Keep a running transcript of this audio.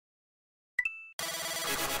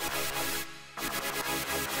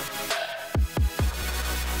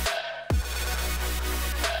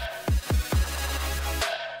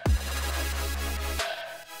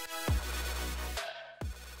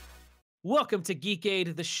Welcome to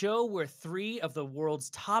GeekAid, the show where three of the world's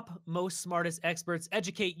top, most smartest experts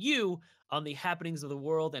educate you on the happenings of the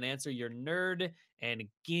world and answer your nerd and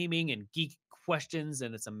gaming and geek questions,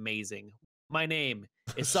 and it's amazing. My name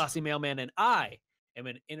is Saucy Mailman, and I am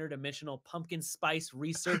an interdimensional pumpkin spice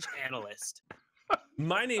research analyst.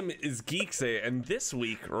 My name is GeekAid, and this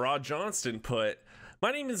week, Rod Johnston put,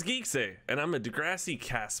 "My name is GeekAid, and I'm a Degrassi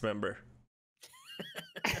cast member."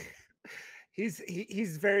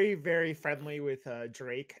 He's very, very friendly with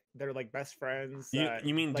Drake. They're like best friends.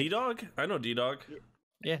 You mean like, D-Dog? I know D-Dog.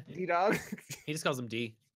 Yeah, D-Dog. he just calls him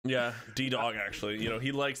D. Yeah, D-Dog, actually. You know,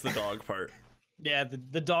 he likes the dog part. Yeah,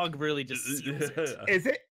 the dog really just seals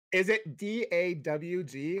it. Is it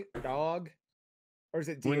D-A-W-G, dog? Or is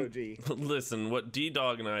it D-O-G? Listen, what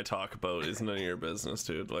D-Dog and I talk about is none of your business,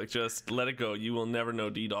 dude. Like, just let it go. You will never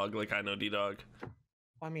know D-Dog like I know D-Dog.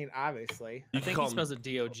 I mean, obviously. I think he spells it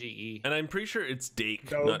D-O-G-E. And I'm pretty sure it's Dake,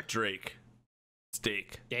 Dog. not Drake. It's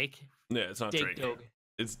Dake. Dake? Yeah, it's not Drake. Dog.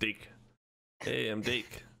 It's Dake. Hey, I'm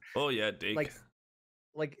Dake. Oh, yeah, Dake.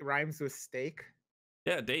 Like rhymes with steak?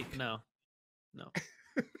 Yeah, Dake. No.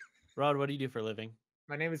 Rod, what do you do for a living?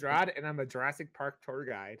 My name is Rod, and I'm a Jurassic Park tour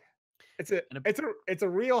guide. It's a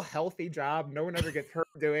real healthy job. No one ever gets hurt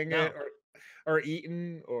doing it or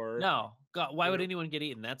eaten or... No. God, why would anyone get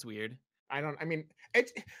eaten? That's weird.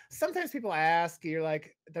 Sometimes people ask, they're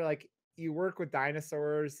like, you work with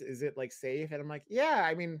dinosaurs, is it like safe? And I'm like, yeah,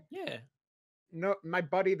 I mean, yeah. No, my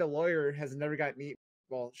buddy, the lawyer, has never gotten eaten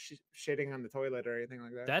while shitting on the toilet or anything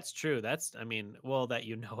like that. That's true. That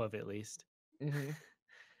you know of at least. Mm-hmm.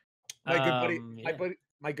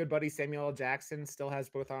 My good buddy Samuel L. Jackson still has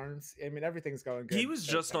both arms. I mean, everything's going good. He was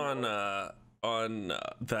just on that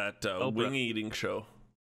wing eating show.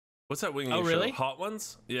 What's that wing eating really? show? Hot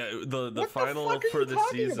Ones? Yeah, the what final the fuck for the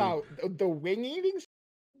season. About? The wing eating?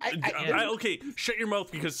 Okay, shut your mouth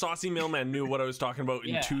because Saucy Mailman knew what I was talking about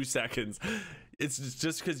in 2 seconds. It's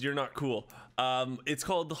just because you're not cool. It's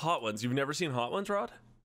called the Hot Ones. You've never seen Hot Ones, Rod?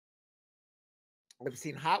 I've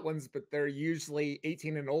seen Hot Ones, but they're usually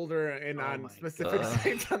 18 and older and on specific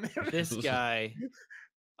sites on there. This guy.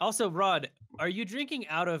 Also, Rod, are you drinking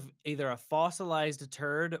out of either a fossilized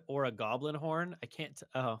turd or a goblin horn? I can't.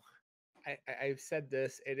 I've said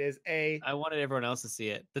this. It is a... I wanted everyone else to see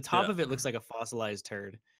it. The top of it looks like a fossilized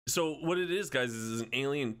turd. So what it is, guys, is an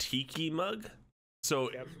alien tiki mug.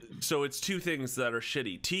 So it's two things that are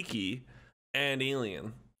shitty: tiki and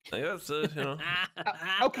alien. I guess, you know.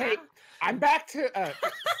 Okay, I'm back to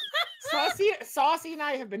Saucy and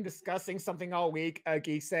I have been discussing something all week,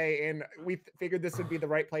 GeekAid, and we figured this would be the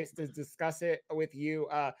right place to discuss it with you.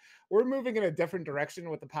 We're moving in a different direction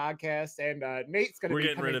with the podcast, and Nate's going to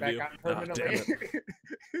be coming back on permanently.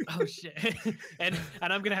 Oh shit! and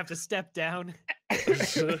I'm gonna have to step down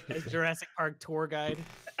as Jurassic Park tour guide.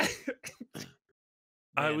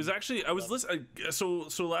 I was listening. So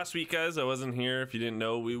last week, guys, I wasn't here. If you didn't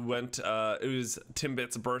know, we went. It was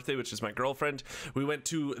Timbit's birthday, which is my girlfriend. We went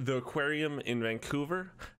to the aquarium in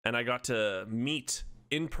Vancouver, and I got to meet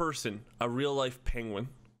in person a real life penguin.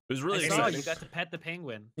 It was really exciting. You got to pet the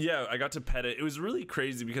penguin. Yeah, I got to pet it. It was really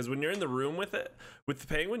crazy because when you're in the room with the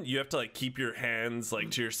penguin, you have to like keep your hands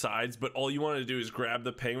like to your sides, but all you want to do is grab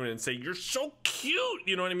the penguin and say, "You're so cute."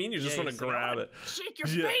 You know what I mean? You just want to grab it. Shake your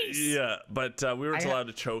face. Yeah, but we weren't allowed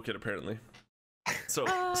to choke it apparently. So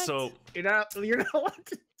you're not allowed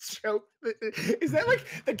to choke. Is that like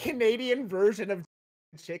the Canadian version of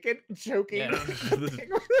chicken choking? Yeah.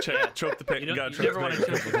 Choke the penguin. You never want to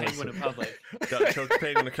choke the penguin in public. Got to choke the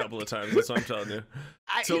penguin a couple of times. That's what I'm telling you.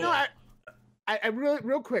 I'm really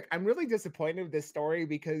real quick. I'm really disappointed with this story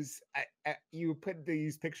because you put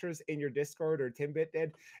these pictures in your Discord, or Timbit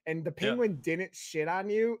did, and the penguin didn't shit on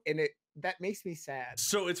you, and that makes me sad.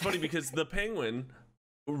 So it's funny because the penguin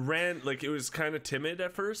ran, like, it was kind of timid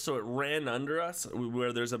at first, so it ran under us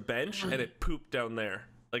where there's a bench, and it pooped down there,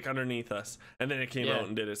 like underneath us, and then it came out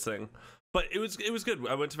and did its thing. But it was good.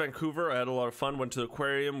 I went to Vancouver. I had a lot of fun. Went to the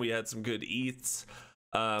aquarium. We had some good eats.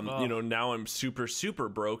 You know, now I'm super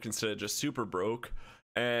broke instead of just super broke,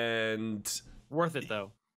 and worth it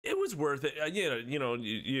though. It was worth it. You know,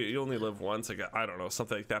 you only live once. Like, I don't know,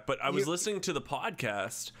 something like that. But I was listening to the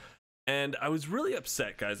podcast, and I was really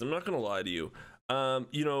upset, guys. I'm not gonna lie to you.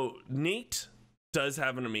 You know, Nate does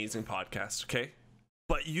have an amazing podcast. Okay.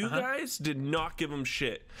 But you guys did not give him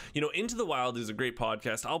shit. You know, Into the Wild is a great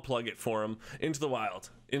podcast. I'll plug it for him. Into the Wild,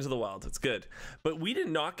 it's good. But we did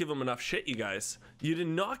not give him enough shit, you guys. You did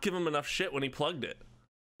not give him enough shit when he plugged it.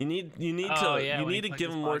 You need to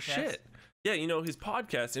give him more shit. Yeah, you know, his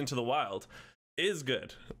podcast, Into the Wild. is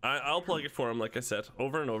good. I'll plug it for him, like I said,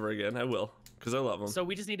 over and over again. I will, because I love him. So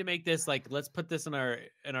we just need to make this like, let's put this in our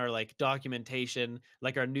like documentation,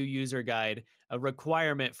 like our new user guide, a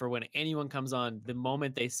requirement for when anyone comes on, the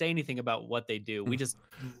moment they say anything about what they do, we just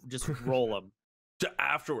roll them.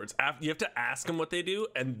 Afterwards, you have to ask them what they do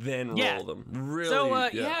and then Yeah. roll them. Really?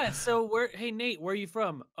 So so hey Nate, where are you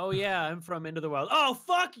from? Oh yeah, I'm from Into the Wild. Oh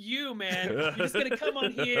fuck you, man. You're just gonna come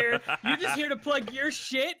on here. You're just here to plug your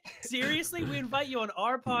shit. Seriously, we invite you on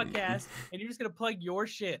our podcast and you're just gonna plug your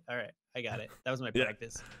shit. All right, I got it. That was my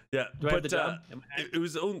practice. Yeah, Do I have the job? it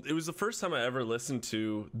was the first time I ever listened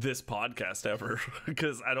to this podcast ever,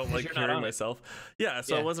 because I don't like hearing myself. Yeah,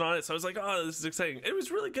 so I wasn't on it. So I was like, oh, this is exciting. It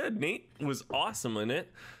was really good. Nate was awesome in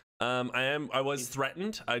it. I was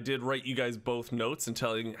threatened. I did write you guys both notes and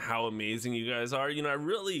telling how amazing you guys are. You know, I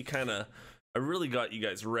really got you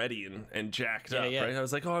guys ready and jacked up, right? I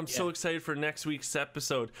was like, oh, I'm so excited for next week's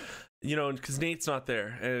episode, you know, because Nate's not there,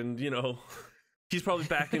 and you know, he's probably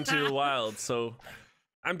back into the wild, so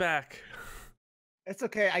I'm back. It's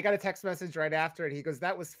okay. I got a text message right after it. He goes,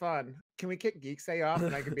 "That was fun. Can we kick Geeksay off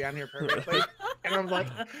and I can be on here permanently?" And I'm like,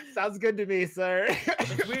 "Sounds good to me, sir."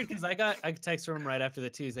 It's weird because I text from him right after the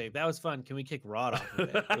Tuesday. That was fun. Can we kick Rod off of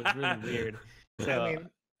it? It was really weird. So, I mean,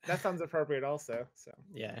 that sounds appropriate also. So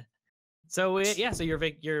yeah. So so your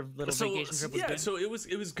little vacation trip was good? So it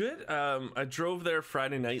was good. I drove there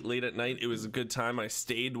Friday night, late at night. It was a good time. I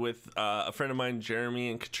stayed with a friend of mine, Jeremy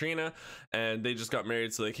and Katrina, and they just got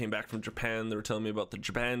married, so they came back from Japan. They were telling me about the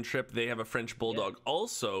Japan trip. They have a French bulldog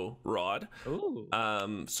also, Rod. Ooh.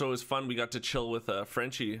 So it was fun. We got to chill with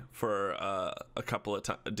Frenchie for a couple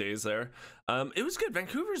of days there. It was good.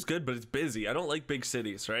 Vancouver's good, but it's busy. I don't like big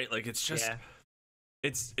cities, right? Like it's just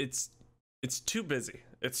it's too busy.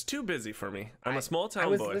 It's too busy for me. I'm a small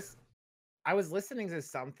town boy. I was listening to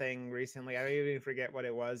something recently. I even forget what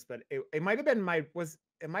it was, but it might have been my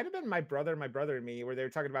brother and me, where they were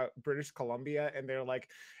talking about British Columbia, and they're like,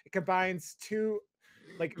 it combines two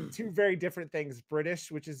very different things: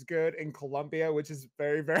 British, which is good, and Columbia, which is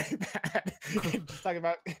very, very bad. Just talking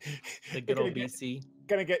about the good old BC.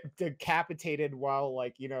 Gonna get decapitated while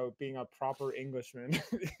being a proper Englishman.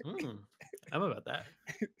 I'm about that.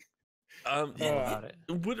 About it.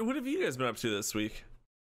 What have you guys been up to this week?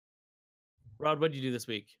 Rod, what did you do this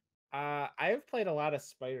week? I have played a lot of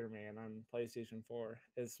Spider-Man on PlayStation 4.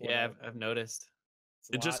 I've noticed.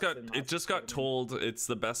 It just got told it's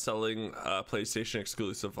the best-selling PlayStation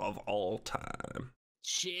exclusive of all time.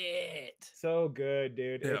 Shit. So good,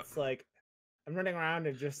 dude. Yeah. It's like I'm running around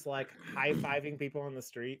and just like high-fiving people on the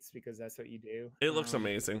streets because that's what you do. It looks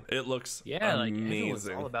amazing. It looks amazing. Like everyone's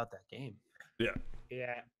all about that game. Yeah.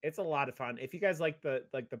 Yeah, it's a lot of fun. If you guys like the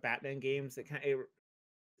Batman games, it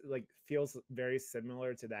feels very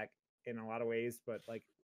similar to that in a lot of ways, but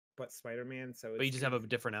Spider-Man. So but you just have a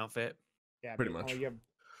different outfit. Yeah, pretty much. You have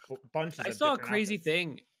bunches. I saw a crazy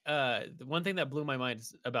thing. The one thing that blew my mind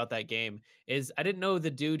about that game is I didn't know the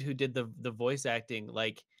dude who did the voice acting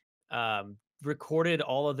recorded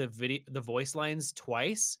all of the voice lines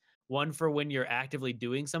twice. One for when you're actively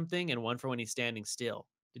doing something, and one for when he's standing still.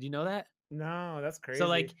 Did you know that? No, that's crazy. So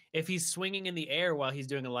if he's swinging in the air while he's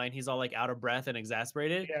doing a line, he's all out of breath and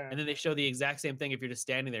exasperated. Yeah. And then they show the exact same thing if you're just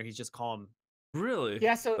standing there. He's just calm. Really?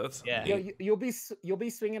 Yeah. So you'll be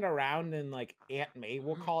swinging around, and Aunt May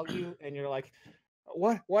will call you, and you're like,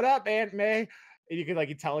 "What up, Aunt May?" And you can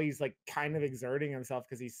you tell he's kind of exerting himself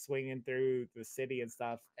because he's swinging through the city and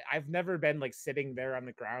stuff. I've never been sitting there on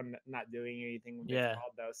the ground not doing anything when it's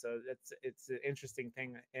called though. So it's an interesting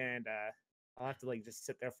thing, and I'll have to just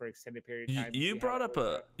sit there for an extended period of time. You brought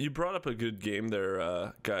up a good game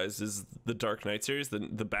there, guys. Is the Dark Knight series, the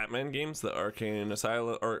Batman games, the Arkham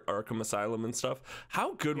Asylum and stuff.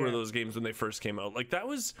 How good were those games when they first came out? That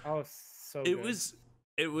was so good.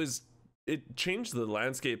 It changed the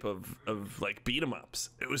landscape of beat 'em ups.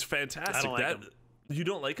 It was fantastic. I don't like them. You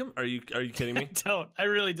don't like them? Are you kidding me? I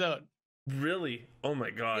really don't. Really? Oh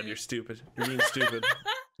my god, you're stupid. You're being stupid.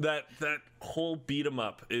 That whole beat 'em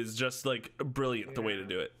up is just brilliant. The way to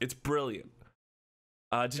do it, it's brilliant.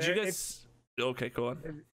 Did you guys? Okay, go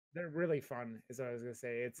on. They're really fun. Is what I was gonna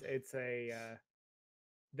say.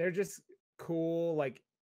 They're just cool.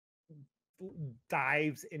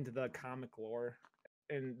 Dives into the comic lore,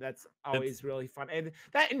 and that's always really fun. And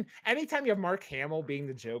anytime you have Mark Hamill being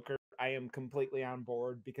the Joker, I am completely on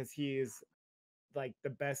board because he is the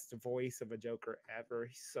best voice of a Joker ever.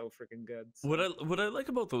 He's so freaking good. So. What I like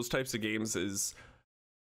about those types of games is,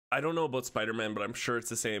 I don't know about Spider-Man, but I'm sure it's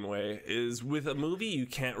the same way, is with a movie you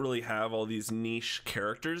can't really have all these niche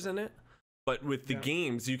characters in it. But with the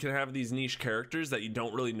games, you can have these niche characters that you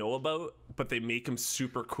don't really know about, but they make them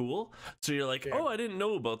super cool. So you're like, oh, I didn't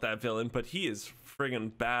know about that villain, but he is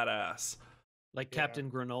friggin' badass. Like Captain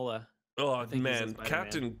Granola. Oh man,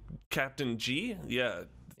 Captain G,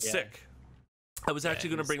 sick. I was actually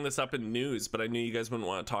going to bring this up in news, but I knew you guys wouldn't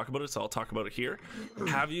want to talk about it, so I'll talk about it here.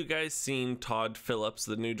 Have you guys seen Todd Phillips,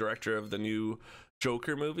 the new director of the new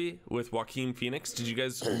Joker movie with Joaquin Phoenix? Did you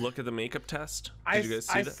guys look at the makeup test? Did you guys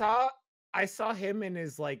see that? I saw him in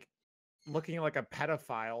his like looking like a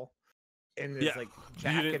pedophile in his like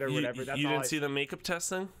jacket or whatever. You didn't see the makeup test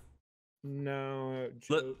thing? No,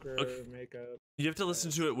 Joker makeup. You have to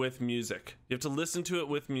listen to it with music.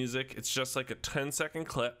 It's just like a 10-second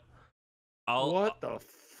clip. What the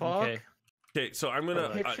fuck? Okay, so I'm gonna.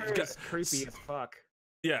 The picture is creepy as fuck.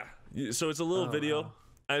 Yeah, so it's a little video. Wow.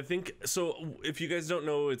 I think so. If you guys don't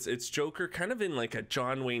know, it's Joker kind of in like a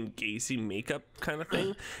John Wayne Gacy makeup kind of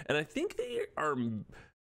thing, and I think they are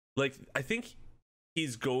like, I think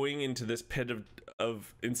he's going into this pit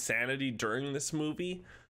of insanity during this movie,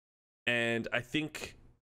 and I think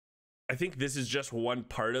this is just one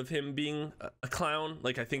part of him being a clown.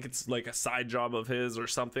 Like, I think it's like a side job of his or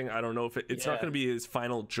something. I don't know if it's not going to be his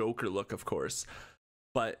final Joker look, of course,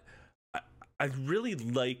 but I really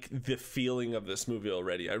like the feeling of this movie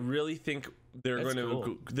already. I really think they're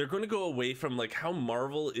going to go away from like how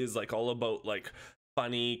Marvel is like all about like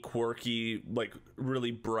funny, quirky, like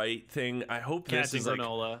really bright thing. I hope this is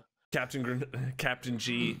Granola. Like Captain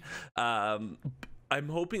G. I'm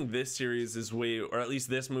hoping this series is or at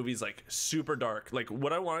least this movie's like super dark. Like,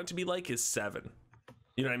 what I want it to be like is Seven.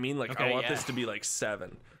 You know what I mean? Like, I want this to be like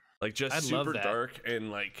Seven, like just super dark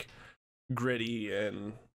and like gritty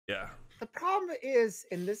and The problem is,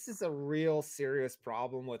 and this is a real serious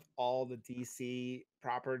problem with all the DC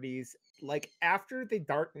properties, like after the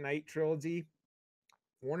Dark Knight trilogy,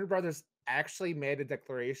 Warner Brothers actually made a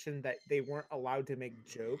declaration that they weren't allowed to make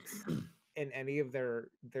jokes in any of their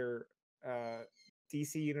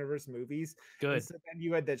DC Universe movies. Good. And so then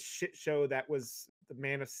you had that shit show that was the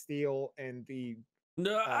Man of Steel and the.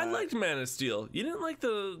 No, I liked Man of Steel. You didn't like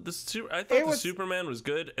the I thought the Superman was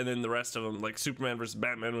good, and then the rest of them, like Superman versus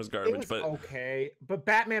Batman, was garbage. It was okay, but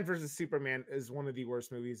Batman versus Superman is one of the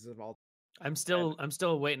worst movies of all. I'm still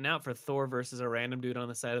waiting out for Thor versus a random dude on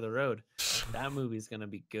the side of the road. That movie's gonna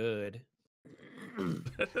be good.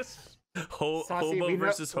 Hobo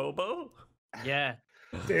versus hobo. Yeah,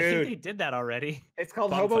 dude, I think they did that already. It's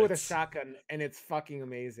called Hobo with a Shotgun, and it's fucking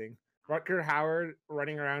amazing. Rutger Hauer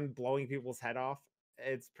running around blowing people's head off.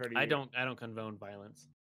 It's pretty. I don't condone violence.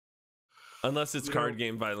 Unless it's card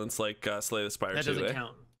game violence, like Slay the Spire 2. That doesn't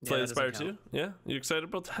count. Slay the Spire 2? Yeah? You excited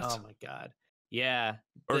about that? Oh my god. Yeah.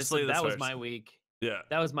 Or Slay the Spire. That was my week. Yeah.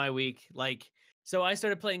 That was my week. Like, so I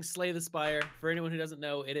started playing Slay the Spire. For anyone who doesn't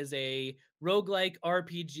know, it is a roguelike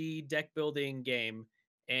RPG deck building game.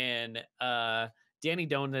 And Danny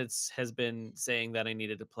Donuts has been saying that I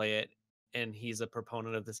needed to play it. And he's a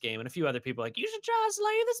proponent of this game, and a few other people like, you should try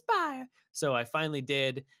Slay the Spire. So I finally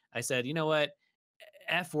did. I said, you know what,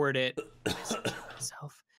 F-word it. I said to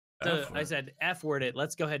myself. I said, F-word it.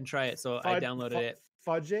 Let's go ahead and try it. So I downloaded it.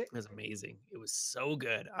 Fudge it. It was amazing. It was so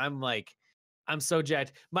good. I'm so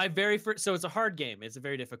jacked. My very first. So it's a hard game. It's a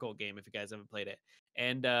very difficult game if you guys haven't played it.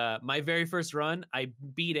 And my very first run, I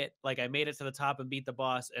beat it. Like, I made it to the top and beat the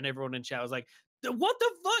boss, and everyone in chat was like, what the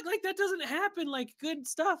fuck? Like, that doesn't happen. Like, good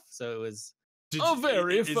stuff. So it was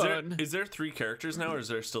very fun. Is there 3 characters now, or is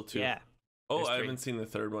there still 2? Yeah. Oh, I haven't seen the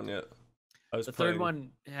third one yet. The third one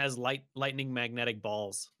has lightning magnetic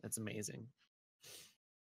balls. That's amazing.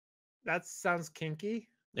 That sounds kinky.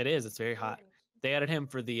 It is. It's very hot. They added him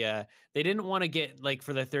for the they didn't want to get, like,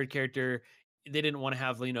 for the third character, they didn't want to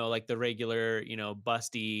have, you know, like the regular, you know,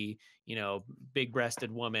 busty, you know, big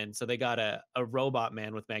breasted woman. So they got a robot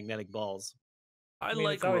man with magnetic balls. I mean,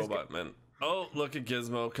 like robot men. Oh, look at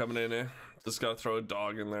Gizmo coming in here. Just gotta throw a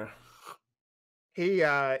dog in there.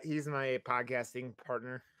 He's my podcasting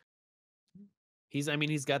partner. He's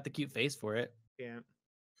got the cute face for it. Yeah.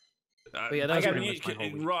 But yeah, that's pretty much my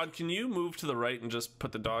whole week. Rod, can you move to the right and just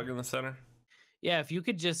put the dog in the center? Yeah, if you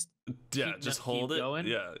could just just hold it. Going,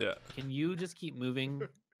 yeah. Can you just keep moving?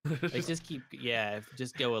 Like, just keep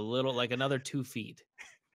just go a little, like another 2 feet.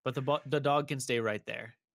 But the dog can stay right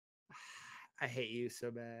there. I hate you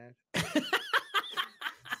so bad.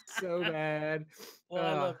 So bad. Well,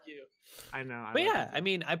 I love you. I know. But yeah, I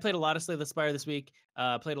mean, I played a lot of Slay the Spire this week.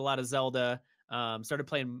 Played a lot of Zelda. Started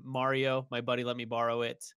playing Mario. My buddy let me borrow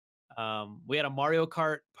it. We had a Mario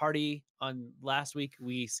Kart party on last week.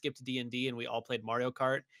 We skipped D&D and we all played Mario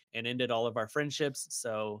Kart and ended all of our friendships.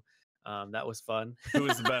 So that was fun. Who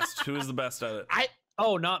was the best? Who was the best at it?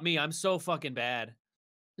 Oh, not me. I'm so fucking bad.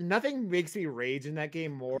 Nothing makes me rage in that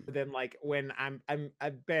game more than like when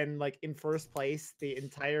I've been like in first place the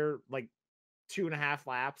entire like 2.5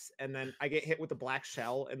 laps, and then I get hit with the black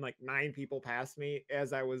shell, and like 9 people pass me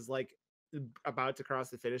as I was like about to cross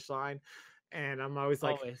the finish line, and I'm always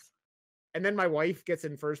like, Always. and then my wife gets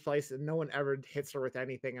in first place, and no one ever hits her with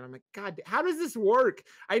anything, and I'm like, God, how does this work?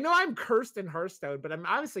 I know I'm cursed in Hearthstone, but I'm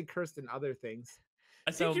obviously cursed in other things.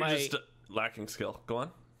 I think you're just lacking skill. Go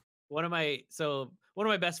on. One of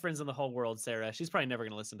my best friends in the whole world, Sarah, she's probably never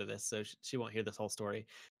going to listen to this, so she won't hear this whole story.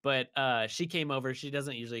 But she came over. She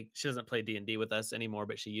doesn't play D&D with us anymore,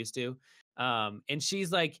 but she used to. And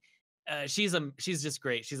she's like, she's just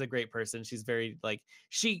great. She's a great person. She's very like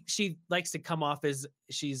she likes to come off as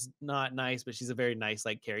she's not nice, but she's a very nice,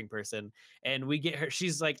 like, caring person. And we get her.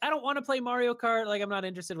 She's like, I don't want to play Mario Kart. Like, I'm not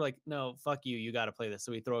interested. We're like, no, fuck you. You got to play this.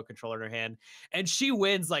 So we throw a controller in her hand, and she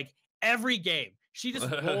wins like every game. She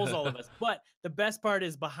just rolls all of us. But the best part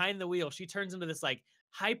is behind the wheel, she turns into this like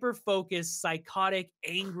hyper-focused, psychotic,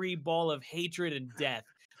 angry ball of hatred and death.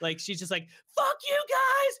 Like, she's just like, fuck you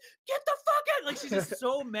guys, get the fuck out. Like, she's just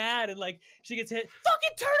so mad, and like she gets hit,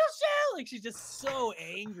 fucking turtle shell. Like, she's just so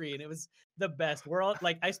angry, and it was the best. We're all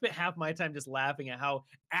like, I spent half my time just laughing at how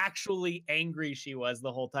actually angry she was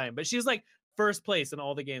the whole time. But she was like first place in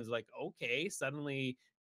all the games. Like, okay, suddenly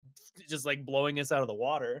just like blowing us out of the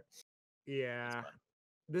water. Yeah.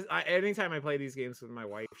 Anytime I play these games with my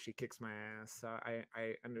wife, she kicks my ass. So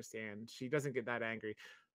I understand. She doesn't get that angry.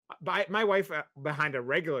 But my wife behind a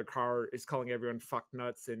regular car is calling everyone fuck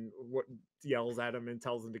nuts and what yells at them and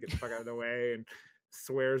tells them to get the fuck out of the way and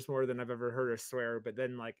swears more than I've ever heard her swear. But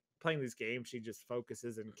then like playing these games, she just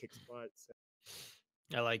focuses and kicks butt. So.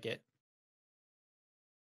 I like it.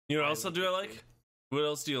 You know what else do I like? What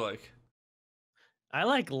else do you like? I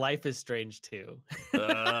like Life is Strange too.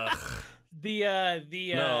 No,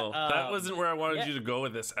 that wasn't where I wanted you to go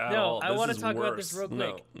with this at all. I want to talk about this real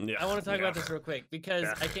quick. No. Yeah. I want to talk about this real quick because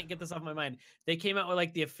I can't get this off my mind. They came out with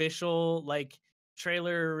like the official like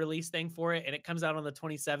trailer release thing for it, and it comes out on the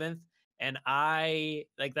 27th. And I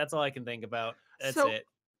like that's all I can think about. That's it.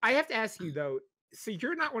 I have to ask you though. So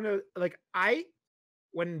you're not one of like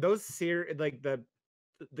when those like the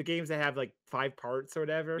games that have like 5 parts or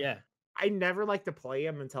whatever. Yeah. I never like to play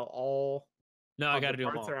them until all. No, I got to do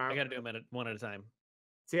them all. I got to do them one at a time.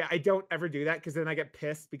 So yeah, I don't ever do that because then I get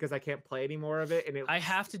pissed because I can't play any more of it. And I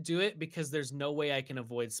have to do it because there's no way I can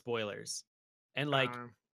avoid spoilers. And like,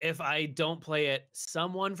 if I don't play it,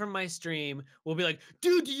 someone from my stream will be like,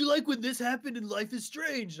 dude, do you like when this happened in Life is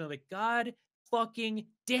Strange? And I'm like, God fucking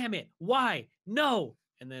damn it. Why? No.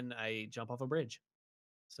 And then I jump off a bridge.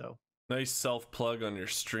 So nice self-plug on your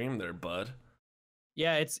stream there, bud.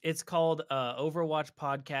 Yeah, it's called Overwatch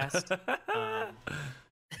Podcast.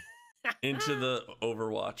 Into the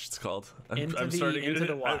Overwatch, it's called. I'm starting into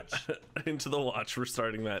the watch. Into the watch. We're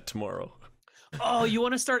starting that tomorrow. Oh, you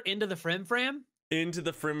want to start Into the Frim Fram? Into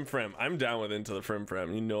the Frim Fram. I'm down with Into the Frim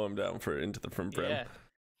Fram. You know I'm down for Into the Frim Fram. Yeah.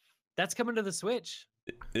 That's coming to the Switch.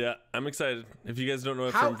 Yeah, I'm excited. If you guys don't know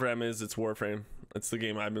what Frim Fram is, it's Warframe. It's the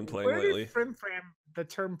game I've been playing lately. Frim Fram, the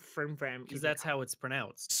term Frim Fram, because that's how it's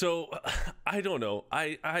pronounced. So I don't know.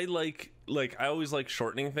 I like I always like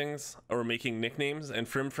shortening things or making nicknames, and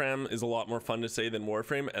Frim Fram is a lot more fun to say than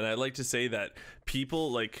Warframe. And I like to say that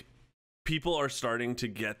people are starting to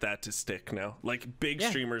get that to stick now. Like big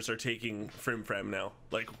streamers are taking Frim Fram now.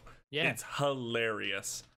 Like it's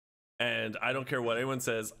hilarious. And I don't care what anyone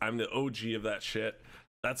says. I'm the OG of that shit.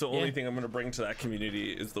 That's the only thing I'm going to bring to that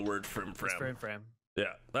community is the word Frim Fram. Frim Fram.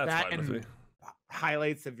 Yeah, that's fine with me.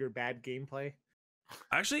 Highlights of your bad gameplay.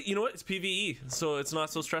 Actually, you know what? It's PvE, so it's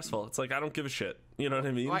not so stressful. It's like I don't give a shit. You know what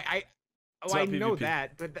I mean? Well, I know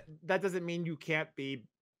that, but that doesn't mean you can't be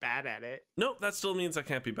bad at it. No, that still means I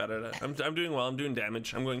can't be bad at it. I'm doing well. I'm doing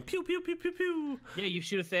damage. I'm going pew pew pew pew pew. Yeah, you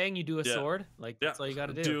shoot a thing, you do a sword. Like that's all you got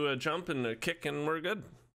to do. Do a jump and a kick, and we're good.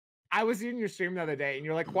 I was in your stream the other day, and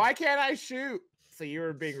you're like, "Why can't I shoot?" So you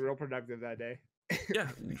were being real productive that day. Yeah,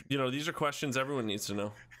 you know, these are questions everyone needs to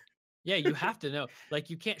know. Yeah, you have to know. Like,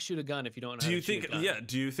 you can't shoot a gun if you don't know. Do you think? Yeah.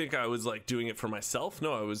 Do you think I was like doing it for myself?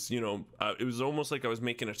 No, I was. You know, it was almost like I was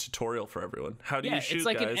making a tutorial for everyone. How do you shoot? It's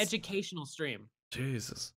like guys? an educational stream.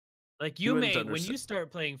 Jesus. Like when you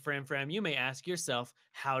start playing Fram Fram, you may ask yourself,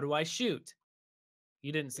 "How do I shoot?"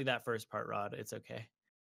 You didn't see that first part, Rod. It's okay.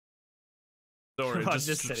 Sorry, I'm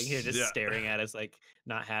just sitting here, just staring at us, like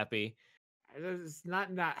not happy. It's not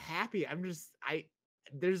happy. I'm just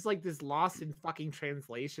there's like this lost in fucking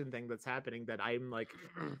translation thing that's happening that I'm like,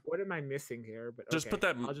 what am I missing here? But just put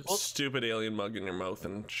that stupid alien mug in your mouth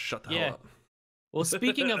and shut the hell up. Well,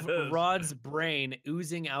 speaking of Rod's brain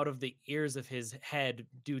oozing out of the ears of his head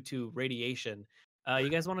due to radiation, you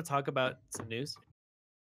guys want to talk about some news?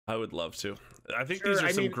 I would love to. I think Sure, these are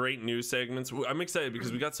I some mean- great news segments. I'm excited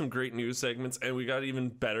because we got some great news segments and we got even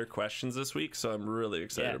better questions this week. So I'm really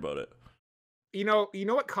excited about it. You know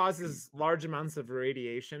what causes large amounts of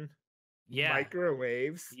radiation? Yeah.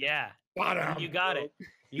 Microwaves. Yeah. Ba-dum. You got it.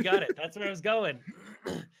 You got it. That's where I was going.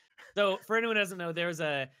 So for anyone who doesn't know,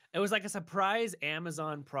 it was like a surprise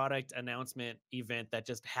Amazon product announcement event that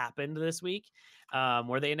just happened this week,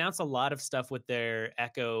 where they announced a lot of stuff with their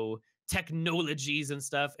Echo technologies and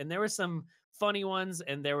stuff. And there were some funny ones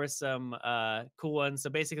and there were some cool ones. So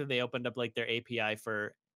basically they opened up like their API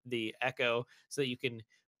for the Echo so that you can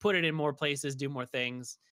put it in more places, do more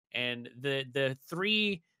things. And the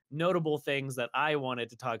three notable things that I wanted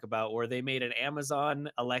to talk about were they made an Amazon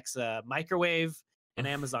Alexa microwave, an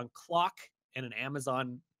Amazon clock, and an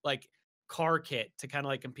Amazon like car kit to kind of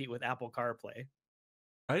like compete with Apple CarPlay.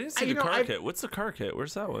 I didn't see the car kit. What's the car kit?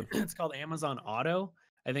 Where's that one? It's called Amazon Auto.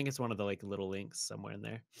 I think it's one of the like little links somewhere in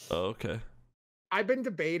there. Oh, okay. I've been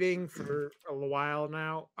debating for a while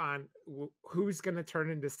now on who's going to turn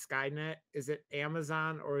into Skynet. Is it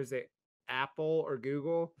Amazon or is it Apple or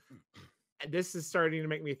Google? And this is starting to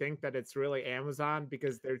make me think that it's really Amazon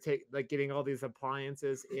because they're getting all these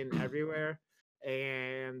appliances in everywhere,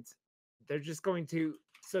 and they're just going to.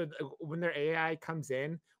 So when their AI comes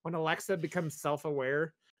in, when Alexa becomes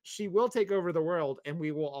self-aware, she will take over the world, and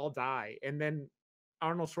we will all die. And then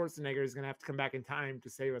Arnold Schwarzenegger is going to have to come back in time to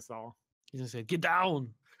save us all. He's gonna say, "Get down,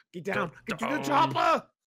 get down, get to the chopper."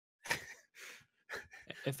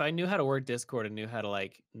 If I knew how to work Discord and knew how to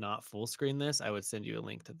like not full screen this, I would send you a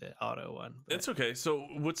link to the auto one. But it's okay. So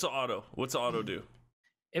what's the auto? What's the auto do?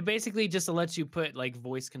 It basically just lets you put like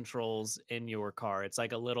voice controls in your car. It's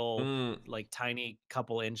like a little like tiny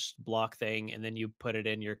couple inch block thing, and then you put it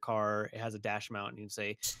in your car. It has a dash mount, and you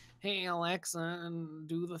say, "Hey Alexa,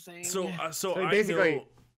 do the thing." So basically, I know...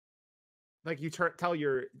 like you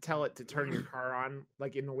tell it to turn your car on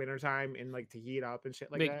like in the wintertime and like to heat up and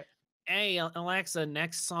shit like that. Hey Alexa,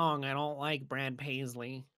 next song. I don't like Brad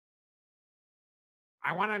Paisley.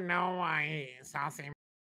 I want to know why Saucy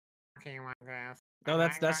came like this. No,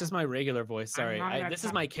 that's just my regular voice. Sorry, this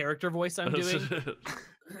is my character voice I'm doing.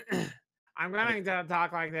 I'm going to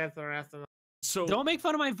talk like this the rest of the. So don't make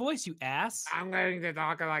fun of my voice, you ass. I'm going to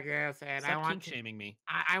talk like this, and Stop kink shaming me.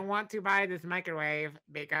 I want to buy this microwave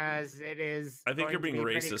because it is. I think you're being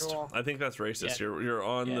racist. Cool. I think that's racist. Yeah. You're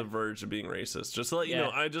on the verge of being racist. Just to let you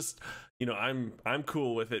know, I'm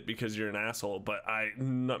cool with it because you're an asshole. But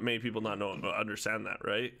not many people understand that,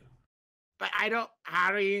 right? But I don't.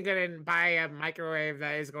 How are you gonna buy a microwave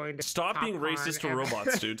that is going to stop being racist to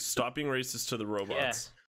robots, dude? Stop being racist to the robots. Yeah,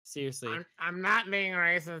 seriously. I'm not being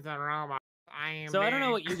racist to robots. I don't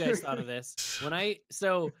know what you guys thought of this.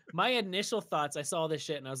 My initial thoughts, I saw this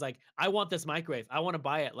shit and I was like, I want this microwave. I want to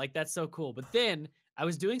buy it. Like, that's so cool. But then I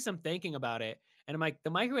was doing some thinking about it and I'm like, the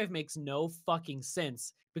microwave makes no fucking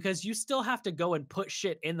sense because you still have to go and put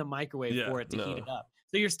shit in the microwave for it to heat it up.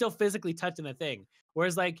 So you're still physically touching the thing.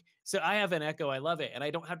 Whereas like, so I have an Echo, I love it, and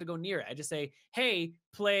I don't have to go near it. I just say, hey,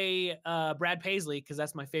 play Brad Paisley, because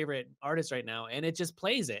that's my favorite artist right now, and it just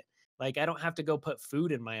plays it. Like, I don't have to go put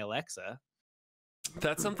food in my Alexa.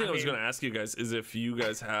 That's something I was going to ask you guys, is if you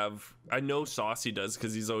guys have, I know Saucy does,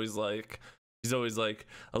 because he's always like,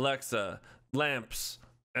 Alexa, lamps,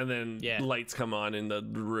 and then lights come on in the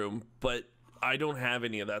room, but I don't have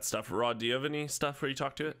any of that stuff. Rod, do you have any stuff where you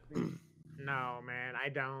talk to it? No, man, I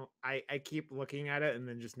don't. I keep looking at it and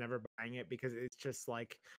then just never buying it because it's just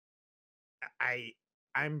like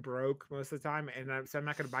I'm broke most of the time, and so I'm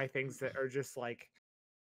not going to buy things that are just like,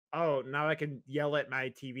 oh, now I can yell at my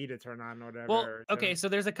TV to turn on or whatever. Well, okay, so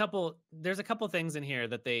there's a couple things in here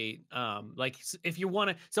that they like if you want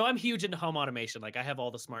to. So I'm huge into home automation. Like I have all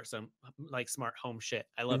the smart home shit.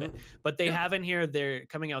 I love it. But they have in here, they're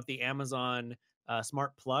coming out the Amazon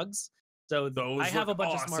smart plugs. So I have a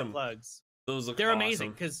bunch of smart plugs. They're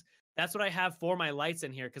amazing because that's what I have for my lights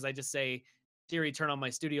in here. Because I just say, Siri, turn on my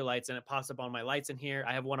studio lights, and it pops up on my lights in here.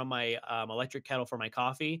 I have one on my electric kettle for my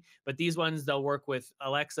coffee, but these ones, they'll work with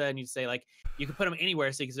Alexa, and you say like, you can put them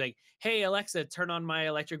anywhere. So you can say, hey, Alexa, turn on my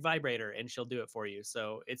electric vibrator, and she'll do it for you.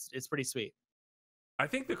 So it's pretty sweet. I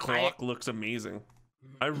think the clock looks amazing.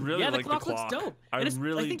 I really like the clock. Looks dope. I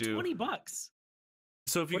really do. $20.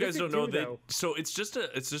 So if you guys don't know, so it's just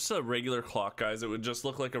a regular clock, guys. It would just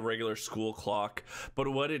look like a regular school clock, but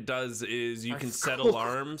what it does is you can set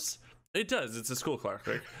alarms. It does. It's a school clock,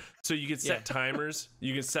 right? So you can set timers.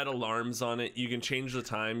 You can set alarms on it. You can change the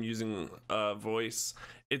time using voice.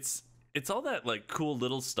 It's it's all that like cool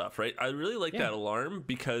little stuff, right? I really like that alarm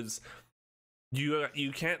because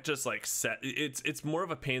you can't just like set it's more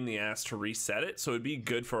of a pain in the ass to reset it, so it'd be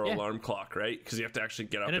good for an alarm clock, right? Because you have to actually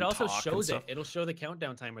get up and it also talk shows and stuff. it'll show the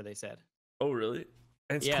countdown timer, they said. Oh really?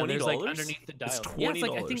 And it's $20? There's like underneath the dial. It's $20. Yeah, it's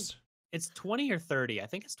like, I think it's 20 or 30. I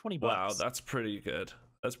think it's $20. Wow, that's pretty good.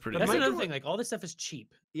 That's pretty That's good. another thing, like all this stuff is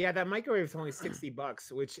cheap. Yeah, that microwave is only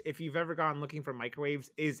 $60, which if you've ever gone looking for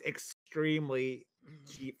microwaves is extremely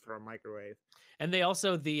cheap for a microwave. And they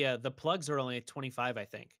also the plugs are only 25, I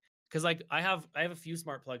think. Because like I have a few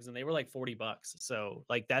smart plugs and they were like $40. So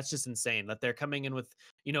like that's just insane that they're coming in with,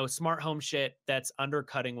 you know, smart home shit that's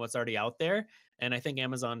undercutting what's already out there. And I think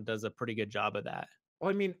Amazon does a pretty good job of that. Well,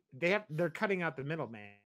 I mean, they're cutting out the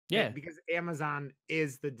middleman. Yeah. Because Amazon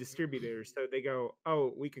is the distributor. So they go,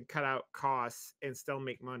 oh, we can cut out costs and still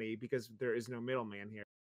make money because there is no middleman here.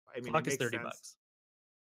 I mean, Clock is $30.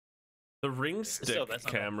 The ring stick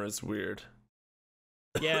camera is weird.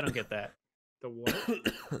 Yeah, I don't get that. The what?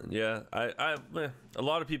 Yeah, a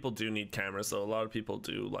lot of people do need cameras, though. A lot of people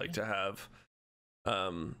do like to have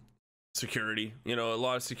security, you know, a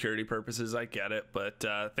lot of security purposes. I get it, but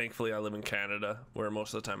thankfully I live in Canada where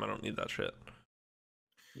most of the time I don't need that shit.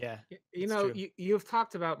 Yeah, you know, you've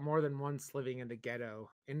talked about more than once living in the ghetto.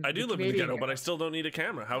 I do live in the ghetto, but I still don't need a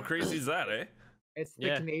camera. How crazy is that, eh? It's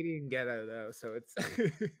the Canadian ghetto though, so it's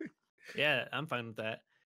yeah, I'm fine with that.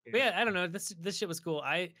 But yeah, I don't know. This shit was cool.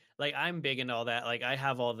 I'm big into all that. Like I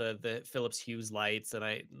have all the Philips Hue lights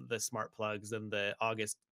and the smart plugs and the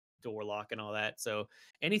August door lock and all that. So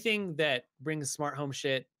anything that brings smart home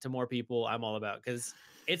shit to more people, I'm all about because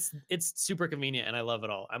it's super convenient and I love it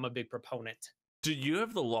all. I'm a big proponent. Do you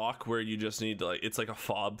have the lock where you just need to like it's like a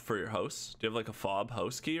fob for your house? Do you have like a fob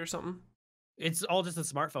house key or something? It's all just a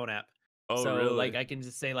smartphone app. Oh, so really? like I can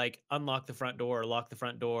just say like unlock the front door or lock the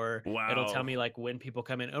front door. Wow. It'll tell me like when people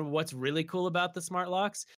come in. And what's really cool about the smart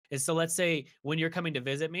locks is so let's say when you're coming to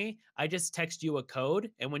visit me, I just text you a code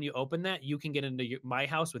and when you open that, you can get into my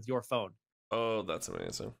house with your phone. Oh, that's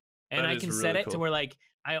amazing. And I can set it to where like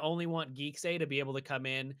I only want GeekAid to be able to come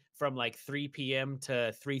in from like 3 p.m.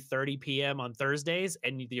 to 3:30 p.m. on Thursdays,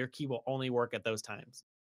 and your key will only work at those times.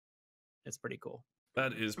 It's pretty cool.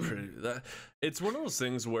 That is pretty. It's one of those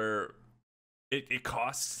things where it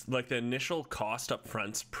costs like the initial cost up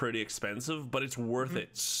front's pretty expensive, but it's worth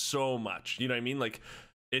it so much. You know what I mean? Like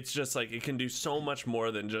it's just like it can do so much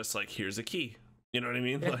more than just like here's a key. You know what I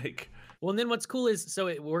mean? Yeah. Like. Well, and then what's cool is so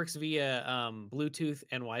it works via Bluetooth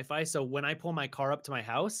and Wi-Fi. So when I pull my car up to my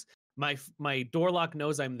house, my door lock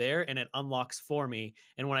knows I'm there and it unlocks for me.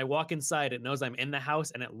 And when I walk inside, it knows I'm in the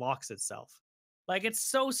house and it locks itself. Like it's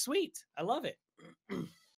so sweet. I love it.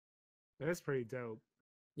 That is pretty dope.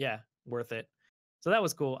 Yeah, worth it. So that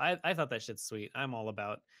was cool. I thought that shit's sweet. I'm all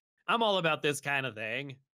about this kind of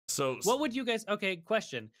thing. So what would you guys? Okay,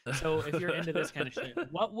 question. So if you're into this kind of shit,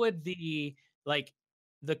 what would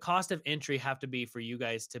the cost of entry have to be for you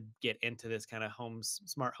guys to get into this kind of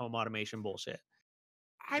smart home automation bullshit?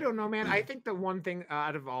 I don't know, man. I think the one thing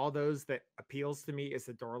out of all those that appeals to me is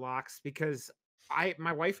the door locks because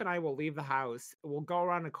my wife and I will leave the house, we'll go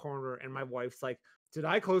around a corner and my wife's like, did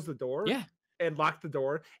I close the door? Yeah. And lock the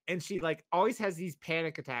door. And she like always has these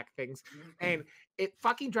panic attack things. And it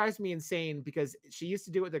fucking drives me insane because she used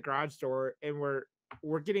to do it with the garage door and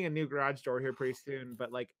we're getting a new garage door here pretty soon.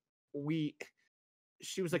 But like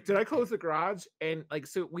she was like, did I close the garage? And like,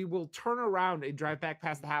 so we will turn around and drive back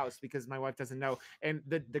past the house because my wife doesn't know. And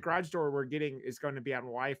the garage door we're getting is going to be on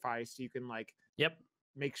Wi-Fi. So you can like,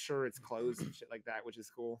 make sure it's closed and shit like that, which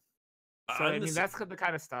is cool. So I mean, that's the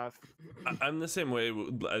kind of stuff. I'm the same way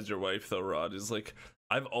as your wife, though. Rod is like,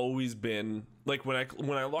 I've always been like when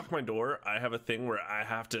I lock my door, I have a thing where I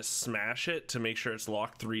have to smash it to make sure it's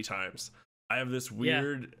locked 3 times. I have this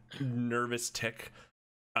weird nervous tick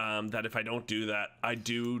that if I don't do that, I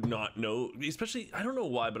do not know. Especially, I don't know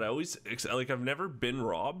why, but I always like I've never been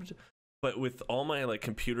robbed, but with all my like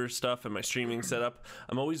computer stuff and my streaming setup,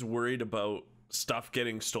 I'm always worried about stuff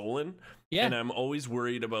getting stolen. Yeah. And I'm always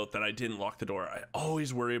worried about that I didn't lock the door. I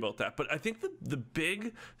always worry about that. But I think the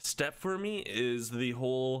big step for me is the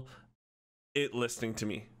whole it listening to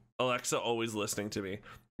me. Alexa always listening to me.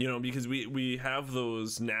 You know, because we have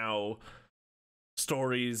those now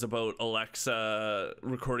stories about Alexa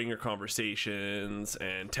recording your conversations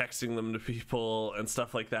and texting them to people and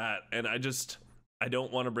stuff like that. And I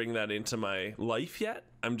don't want to bring that into my life yet.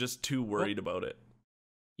 I'm just too worried about it.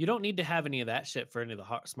 You don't need to have any of that shit for any of the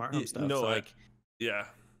smart home stuff. No, so yeah,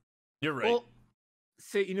 you're right. Well,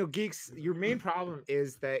 so, you know, Geeks, your main problem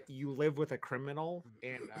is that you live with a criminal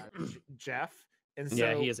and Jeff. And so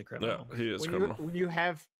yeah, he is a criminal. Yeah, he is criminal. When you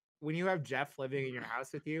have when you have Jeff living in your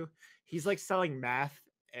house with you, he's like selling meth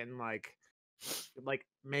and like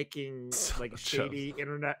making like shady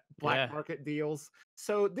internet black market deals.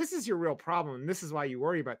 So this is your real problem. This is why you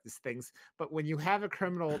worry about these things. But when you have a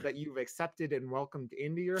criminal that you've accepted and welcomed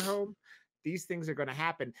into your home, these things are going to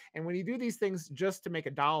happen. And when you do these things just to make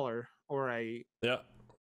 $1 or a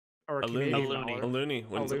loony. Canadian dollar, A loony.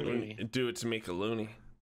 When's a loony? Do it to make a loony.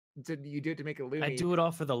 You do it to make a loony. I do it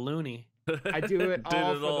all for the loony. I do it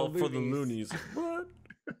all for the loonies. What?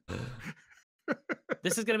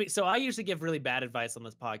 This is gonna be so. I usually give really bad advice on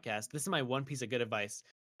this podcast. This is my one piece of good advice.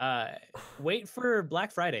 Wait for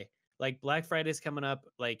Black Friday. Like Black Friday's coming up,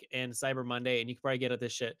 like and Cyber Monday, and you can probably get at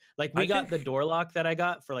this shit. Like we got the door lock that I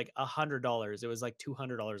got for like $100. It was like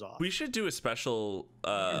 $200 off. We should do a special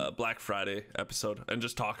Black Friday episode and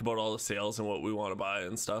just talk about all the sales and what we want to buy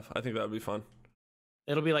and stuff. I think that would be fun.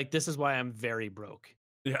 It'll be like, this is why I'm very broke.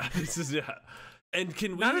 Yeah, this is And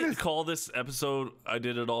can we call this episode "I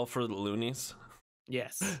Did It All for the Loonies"?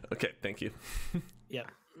 Yes. Okay, thank you.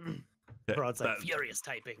 Yep. Broad's like furious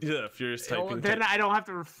typing. Yeah, furious typing. Then I don't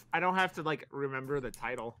have to like remember the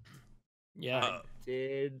title. Yeah.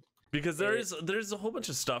 Because there's a whole bunch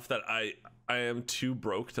of stuff that I am too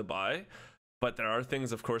broke to buy, but there are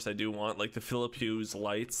things, of course, I do want, like the Philip Hughes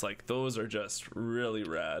lights. Like those are just really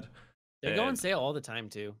rad. They go on sale all the time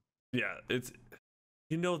too. Yeah, it's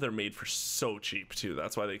they're made for so cheap too.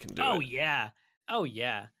 That's why they can do it. Oh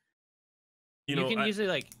yeah. You can usually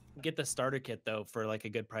like get the starter kit though for like a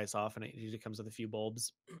good price off, and it usually comes with a few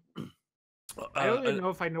bulbs. I don't even know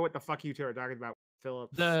if I know what the fuck you two are talking about,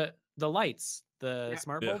 Philip. The lights, the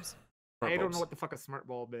smart bulbs. I don't know what the fuck a smart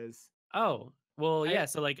bulb is. Oh, well, yeah.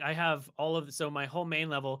 So like I have my whole main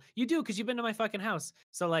level. You do, because you've been to my fucking house.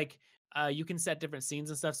 So like you can set different scenes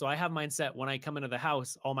and stuff. So I have mine set when I come into the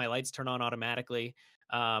house, all my lights turn on automatically.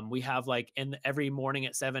 We have like every morning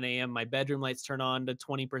at 7 a.m. my bedroom lights turn on to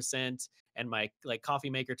 20%, and my like coffee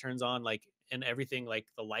maker turns on, like, and everything like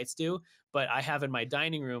the lights do. But I have in my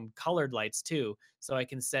dining room colored lights too, so I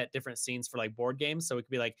can set different scenes for like board games. So it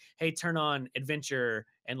could be like, hey, turn on adventure,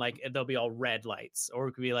 and like they'll be all red lights. Or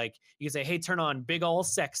it could be like, you can say, hey, turn on big ol'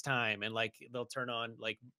 sex time, and like they'll turn on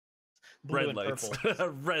like blue and lights. Purple.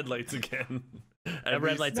 Red lights again.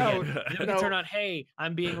 Red lights again. You can turn on, hey,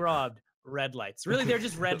 I'm being robbed. Red lights. Really, they're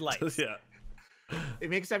just red lights. Yeah. It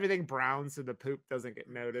makes everything brown so the poop doesn't get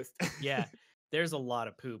noticed. Yeah. There's a lot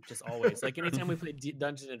of poop, just always. Like anytime we play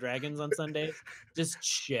Dungeons and Dragons on Sunday, just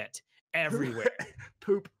shit everywhere.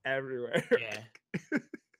 Poop everywhere. Yeah.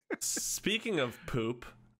 Speaking of poop,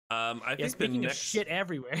 I think the next shit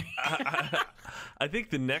everywhere. I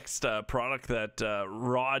think the next product that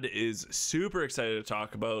Rod is super excited to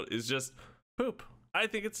talk about is just poop. I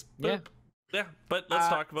think it's poop. Yeah, but let's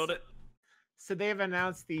talk about it. So they have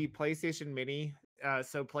announced the PlayStation Mini.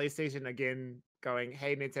 So PlayStation again going,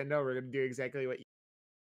 hey Nintendo, we're going to do exactly what you.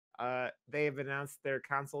 They have announced their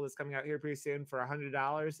console is coming out here pretty soon for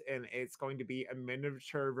 $100, and it's going to be a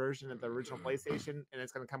miniature version of the original PlayStation, and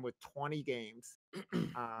it's going to come with 20 games.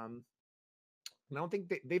 I don't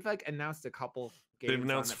think they've like announced a couple games. They've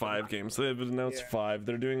announced 5 games. They've announced 5.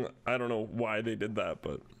 They're doing, I don't know why they did that,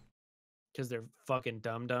 but because they're fucking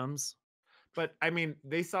dum-dums. But I mean,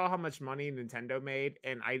 they saw how much money Nintendo made,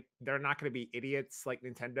 and they're not going to be idiots like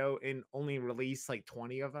Nintendo and only release like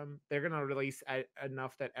 20 of them. They're going to release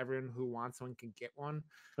enough that everyone who wants one can get one.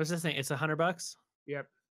 What's this thing? It's $100? Yep,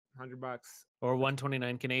 $100 or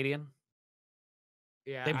 129 Canadian.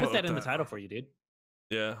 Yeah, they put that in the title for you, dude.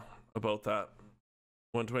 Yeah, about that.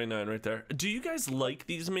 129 right there. Do you guys like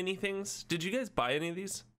these mini things? Did you guys buy any of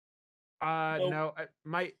these? No.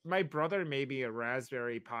 My brother made me a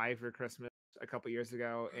Raspberry Pi for Christmas a couple years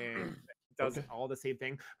ago, and does all the same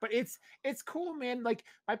thing. But it's cool, man. Like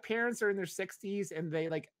my parents are in their 60s, and they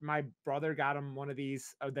like my brother got him one of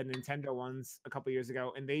these of the Nintendo ones a couple years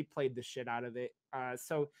ago, and they played the shit out of it.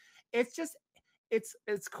 So it's just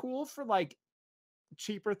it's cool for like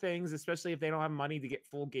cheaper things, especially if they don't have money to get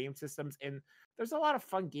full game systems. And there's a lot of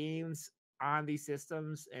fun games on these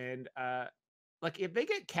systems, and like if they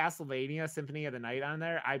get Castlevania Symphony of the Night on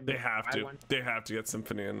there, they have to get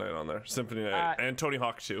Symphony of the Night on there. Symphony of the Night and Tony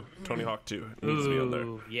Hawk 2. Tony Hawk 2 needs to be on there.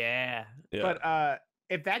 Yeah. But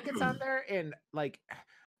if that gets on there, and like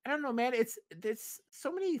I don't know, man, it's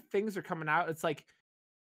so many things are coming out. It's like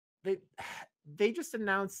they just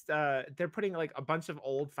announced they're putting like a bunch of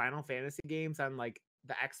old Final Fantasy games on like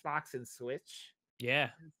the Xbox and Switch. Yeah.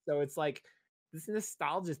 So it's like this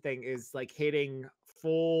nostalgia thing is like hitting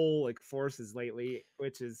full like forces lately,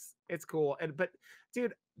 which is it's cool. But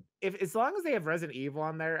dude, as long as they have Resident Evil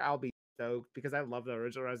on there, I'll be stoked, because I love the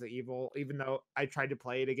original Resident Evil, even though I tried to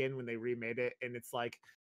play it again when they remade it, and it's like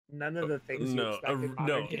none of the things you No, expect in modern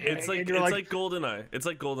no, gaming. it's like And you're it's like GoldenEye. It's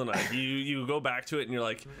like GoldenEye. You go back to it and you're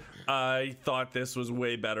like, I thought this was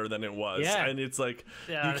way better than it was. Yeah. And it's like,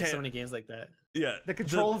 Yeah, you there's can't. so many games like that. Yeah, the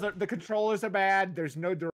controllers are bad. There's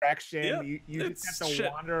no direction. Yeah, You just it's have to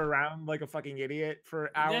shit. wander around like a fucking idiot for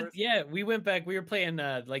hours. Yeah, we went back. We were playing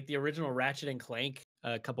like the original Ratchet and Clank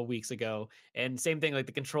a couple weeks ago, and same thing. Like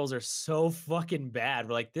the controls are so fucking bad.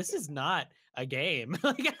 We're like, this is not a game.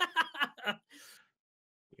 Like,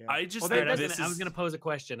 Yeah. I just Well, think that- this I was is gonna pose a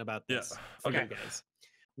question about Yeah, this for okay. you guys.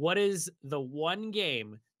 What is the one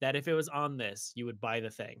game that if it was on this, you would buy the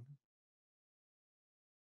thing?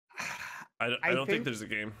 I don't think there's a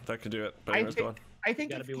game that can do it. But I anyways, go on. think I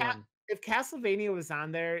think Gotta if, be one. if Castlevania was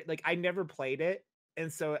on there, like I never played it,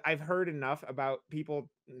 and so I've heard enough about people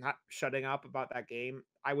not shutting up about that game.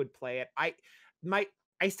 I would play it.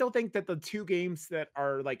 I still think that the two games that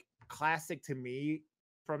are like classic to me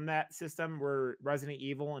from that system were Resident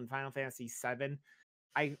Evil and Final Fantasy VII.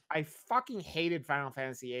 I fucking hated Final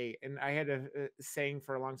Fantasy VIII, and I had a saying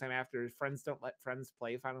for a long time after: friends don't let friends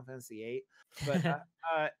play Final Fantasy VIII. But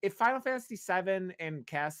if Final Fantasy VII and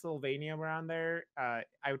Castlevania were on there, I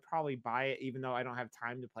would probably buy it, even though I don't have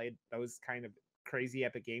time to play those kind of crazy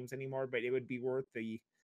epic games anymore. But it would be worth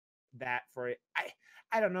that for it.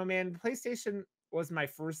 I don't know, man. PlayStation was my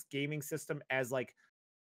first gaming system as like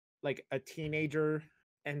a teenager,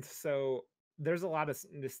 and so there's a lot of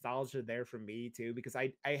nostalgia there for me too, because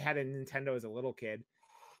I had a Nintendo as a little kid,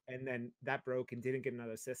 and then that broke and didn't get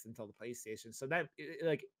another system until the PlayStation. So that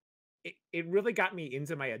it really got me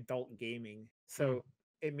into my adult gaming. So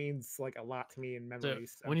it means like a lot to me in So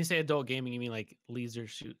memories. So. when you say adult gaming, you mean like Leisure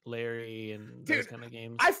Suit Larry and those Dude, kind of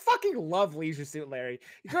games? I fucking love Leisure Suit Larry.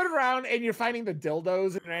 You go around and you're finding the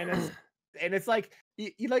dildos and randoms, and it's like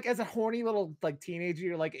you like as a horny little like teenager,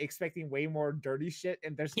 you're like expecting way more dirty shit,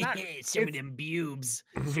 and there's not. Show me them bubes.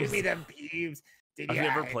 Show me them pubes. I've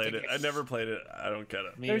never played it. I never played it. I don't get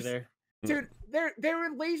it. Me There's- either. Dude,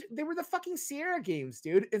 they were the fucking Sierra games,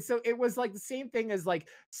 dude. And so it was like the same thing as like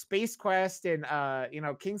Space Quest and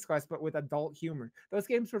King's Quest, but with adult humor. Those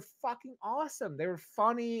games were fucking awesome. They were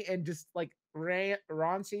funny and just like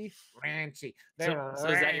raunchy. They So, were so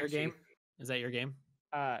is that your raunchy. game? Is that your game?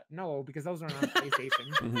 No, because those were on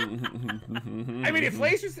PlayStation. I I mean, if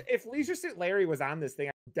Leisure Suit Larry was on this thing,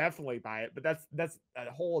 I'd definitely buy it. But that's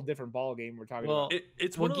a whole different ball game we're talking Well, about.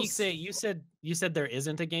 it's Well, one of Geek those. say you said there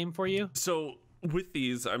isn't a game for you. So with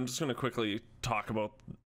these, I'm just gonna quickly talk about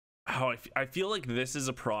how I feel like this is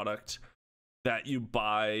a product that you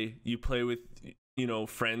buy, you play with,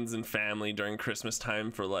 friends and family during Christmas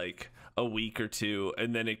time for like a week or two,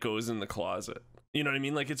 and then it goes in the closet. You know what I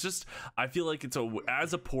mean? Like, it's just, I feel like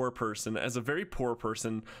as a very poor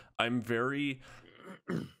person, I'm very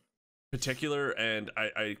particular, and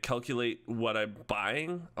I calculate what I'm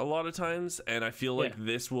buying a lot of times, and I feel like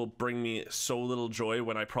this will bring me so little joy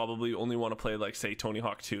when I probably only want to play, like, say, Tony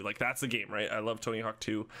Hawk 2. Like, that's the game, right? I love Tony Hawk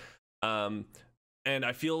 2. And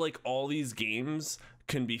I feel like all these games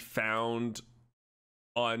can be found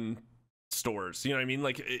on stores. You know what I mean?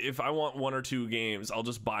 Like, if I want one or two games, I'll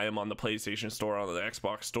just buy them on the PlayStation Store, on the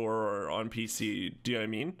Xbox Store, or on PC. Do you know what I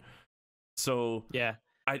mean? So Yeah.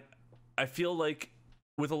 I feel like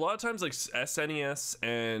with a lot of times like SNES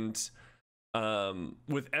and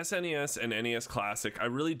with SNES and NES Classic, I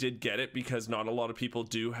really did get it because not a lot of people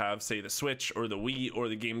do have, say, the Switch or the Wii, or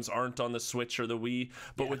the games aren't on the Switch or the Wii.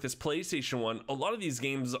 But with this PlayStation one, a lot of these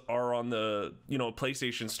games are on the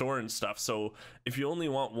PlayStation Store and stuff. So if you only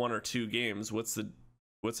want one or two games, what's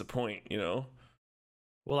the point?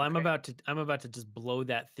 Well, I'm about to just blow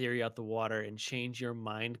that theory out the water and change your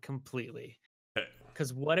mind completely. Okay.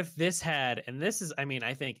 Because what if this had, and this is, I mean,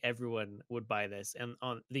 I think everyone would buy this, and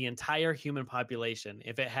on the entire human population,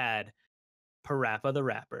 if it had Parappa the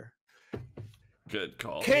Rapper. Good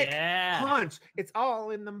call. Kick, Yeah. punch, it's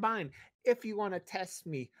all in the mind. If you want to test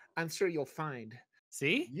me, I'm sure you'll find.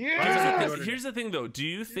 See? Yeah. Here's the thing, though. Do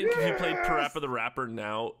you think if you played Parappa the Rapper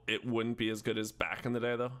now, it wouldn't be as good as back in the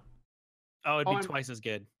day, though? Oh, it'd be I'm- twice as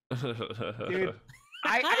good. Dude,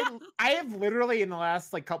 I have literally in the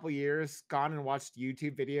last like couple years gone and watched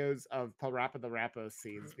YouTube videos of Parappa the Rapper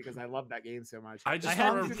scenes because I love that game so much. I just I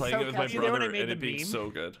had- remember playing it with my catchy. You know when brother I made and the it being meme? so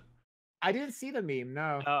good. I didn't see the meme.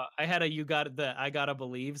 No. I had a I Gotta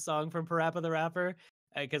Believe song from Parappa the Rapper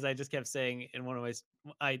because I just kept saying in one of my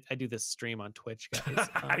I do this stream on Twitch, guys.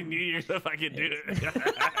 I knew you were fucking do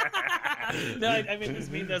it. No, I mean this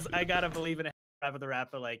meme does I Gotta Believe in Parappa the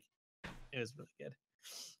Rapper, like it was really good.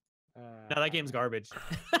 No, that game's garbage.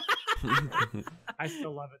 I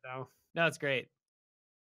still love it though. No, it's great.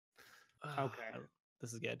 Okay.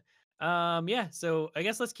 This is good. Yeah, so I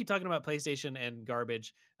guess let's keep talking about PlayStation and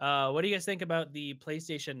garbage. What do you guys think about the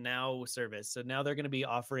PlayStation Now service? So now they're going to be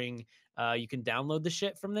offering, you can download the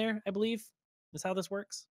shit from there, I believe is how this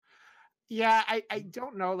works. Yeah, I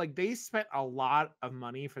don't know. Like they spent a lot of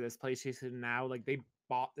money for this PlayStation Now. Like they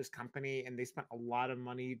bought this company and they spent a lot of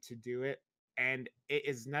money to do it, and it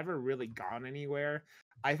is never really gone anywhere.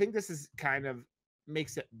 I think this is kind of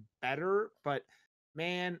makes it better, but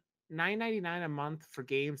man, 9.99 a month for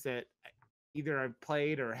games that either I've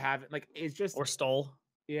played or haven't. Like it's just Or stole.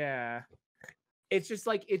 yeah, it's just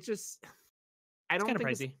like it's just I It's don't kind of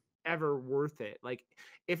think it's pricey. ever worth it. Like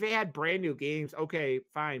if it had brand new games, okay,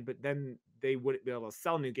 fine, but then they wouldn't be able to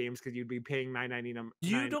sell new games because you'd be paying $9.99 a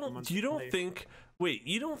month. You don't think wait,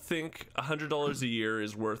 you don't think $100 a year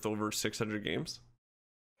is worth over 600 games?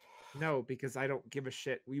 No, because I don't give a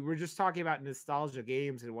shit. We were just talking about nostalgia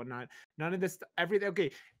games and whatnot. None of this, everything.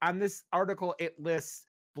 Okay, on this article, it lists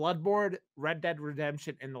Bloodborne, Red Dead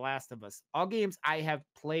Redemption, and The Last of Us. All games I have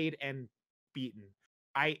played and beaten.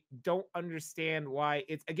 I don't understand why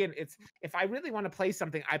it's again. It's if I really want to play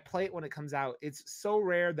something, I play it when it comes out. It's so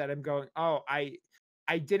rare that I'm going, oh, I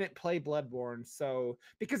didn't play Bloodborne, so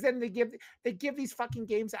because then they give these fucking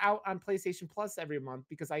games out on PlayStation Plus every month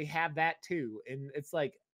because I have that too, and it's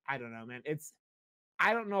like I don't know, man.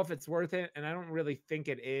 I don't know if it's worth it, and I don't really think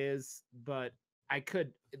it is, but I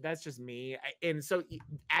could. That's just me. And so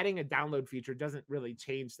adding a download feature doesn't really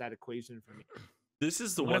change that equation for me. This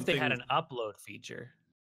is the What one if they thing. had an upload feature?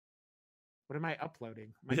 What am I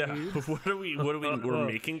uploading? My Yeah, nudes? we're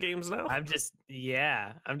making games now? I'm just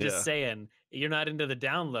saying, you're not into the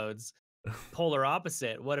downloads. Polar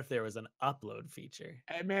opposite. What if there was an upload feature?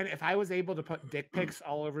 And man, if I was able to put dick pics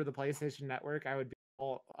all over the PlayStation Network, I would be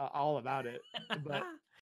all about it. But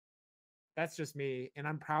that's just me, and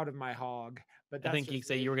I'm proud of my hog. But I that's think you just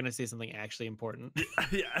say me. you were going to say something actually important.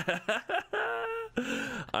 Yeah.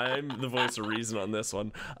 I'm the voice of reason on this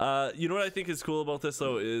one. You know what I think is cool about this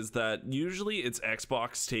though is that usually it's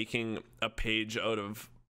Xbox taking a page out of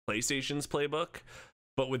PlayStation's playbook,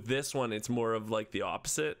 but with this one it's more of like the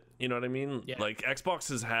opposite. You know what I mean? Yeah. Like Xbox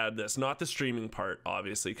has had this, not the streaming part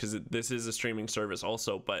obviously, because this is a streaming service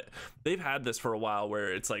also, but they've had this for a while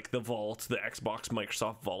where it's like the Vault, the Xbox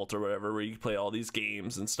Microsoft Vault or whatever, where you can play all these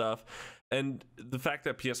games and stuff. And the fact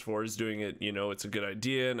that PS4 is doing it, you know, it's a good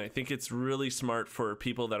idea, and I think it's really smart for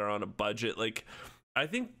people that are on a budget. Like I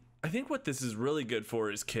think what this is really good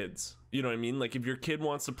for is kids. You know what I mean? Like if your kid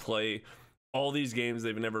wants to play all these games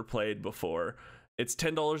they've never played before, it's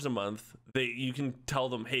 $10 a month. You can tell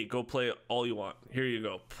them, hey, go play all you want. Here you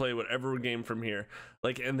go. Play whatever game from here.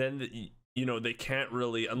 Like, and then you know they can't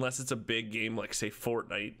really, unless it's a big game like say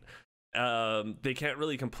Fortnite, they can't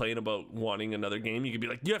really complain about wanting another game. You could be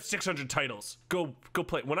like, you have 600 titles. Go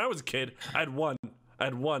play. When I was a kid, I had one.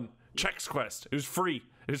 Chex Quest. It was free.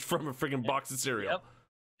 It was from a freaking box of cereal. Yep.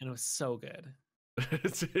 And it was so good.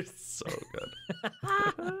 it's so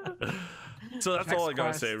good. So that's all I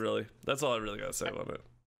gotta say, really. That's all I really gotta say about it.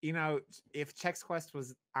 You know, if Chex Quest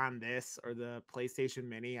was on this or the PlayStation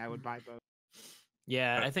Mini, I would buy both.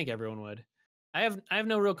 Yeah, I think everyone would. I have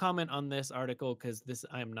no real comment on this article because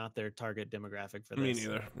I am not their target demographic for this. Me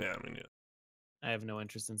neither. Yeah, me neither. I have no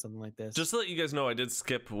interest in something like this. Just to let you guys know, I did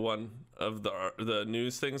skip one of the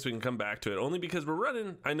news things. We can come back to it only because we're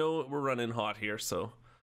running. I know we're running hot here, so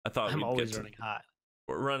I thought I'm we'd always get running hot.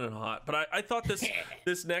 We're running hot, but I thought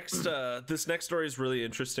this next story is really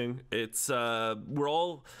interesting. It's we're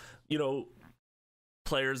all, you know,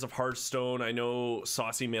 players of Hearthstone. I know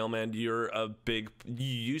Saucy Mailman, you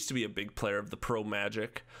used to be a big player of the Pro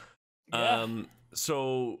Magic. Yeah.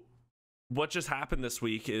 So what just happened this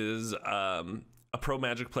week is a Pro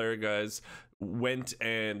Magic player, guys, went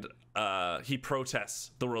and he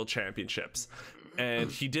protests the World Championships,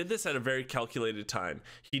 and he did this at a very calculated time.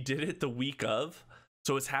 He did it the week of.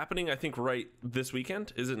 So it's happening, I think, right this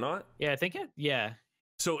weekend, is it not? Yeah, I think it. Yeah.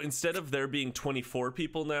 So instead of there being 24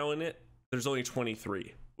 people now in it, there's only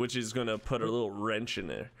 23, which is going to put a little wrench in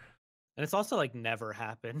there. And it's also like never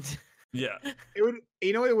happened. Yeah. It would,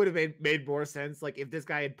 you know, it would have made more sense like if this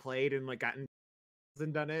guy had played and like gotten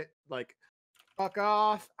and done it, like fuck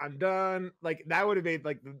off, I'm done. Like that would have made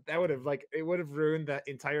it would have ruined the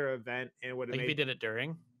entire event, and it would have Like made if he did it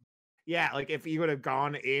during. Yeah, like if he would have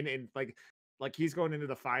gone in and like he's going into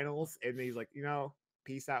the finals and he's like, you know,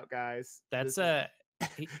 peace out, guys. That's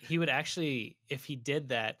he would actually, if he did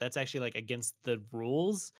that, that's actually like against the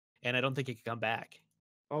rules, and I don't think he could come back.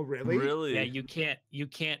 Oh really? Really? Yeah, you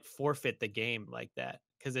can't forfeit the game like that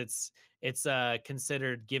because it's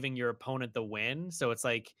considered giving your opponent the win. So it's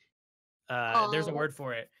like there's a word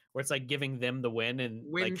for it where it's like giving them the win, and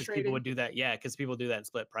Win like because people trading? would do that, yeah, because people do that and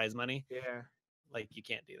split prize money. Yeah. Like you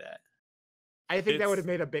can't do that. I think that would It's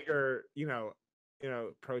have made a bigger,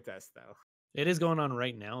 protest though. It is going on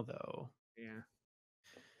right now though. Yeah.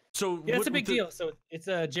 so. Yeah, it's a what big the- deal. So it's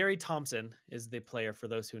Jerry Thompson is the player for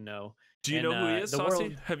those who know. Do you And, know who he is, the Saucy?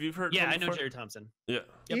 world- Have you heard? Yeah, of him I know before? Jerry Thompson. Yeah.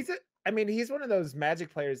 Yep. He's one of those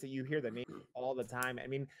Magic players that you hear the name all the time. I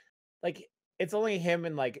mean, like it's only him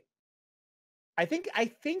and like I think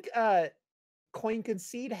Coin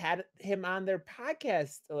Concede had him on their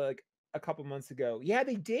podcast like a couple months ago. Yeah,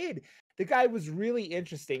 they did. The guy was really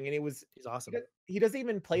interesting, and He's awesome. he doesn't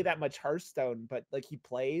even play that much Hearthstone, but like he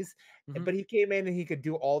plays. Mhm. But he came in and he could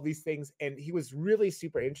do all these things, and he was really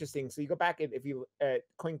super interesting. So you go back and if you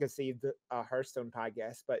Coin Concede the Hearthstone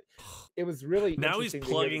podcast, but it was really Now he's interesting to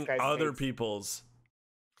hear this plugging guy's other takes. people's.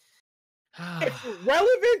 It's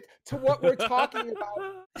relevant to what we're talking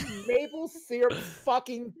about. Maple syrup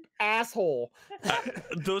fucking asshole.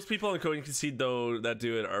 Those people on Coding Concede though that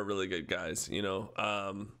do it are really good guys.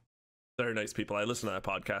 They're nice people. I listen to that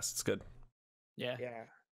podcast. It's good. Yeah. Yeah.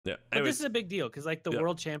 Yeah. But Anyways, this is a big deal because, like, the Yeah.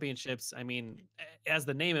 World Championships, I mean, as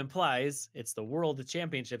the name implies, it's the World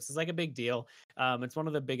Championships. It's like a big deal. It's one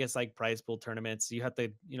of the biggest, like, prize pool tournaments. You have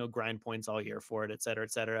to, grind points all year for it, et cetera,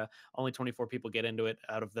 et cetera. Only 24 people get into it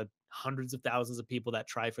out of the hundreds of thousands of people that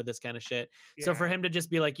try for this kind of shit. So for him to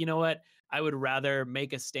just be like, you know what, I would rather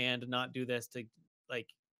make a stand, not do this to, like,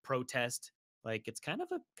 protest. Like, it's kind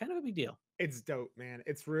of a big deal. It's dope, man.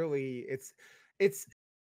 It's really it's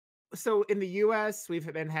so in the US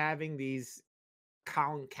we've been having these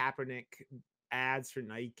Colin Kaepernick ads for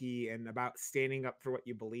Nike and about standing up for what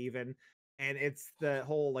you believe in. And it's the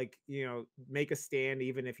whole like, make a stand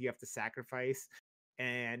even if you have to sacrifice.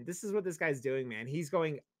 And this is what this guy's doing, man. He's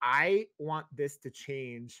going, I want this to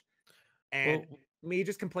change. And Well, me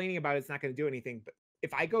just complaining about it's not going to do anything. But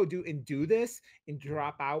if I go do this and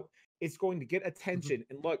drop out, it's going to get attention.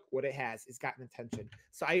 And look what it has. It's gotten attention.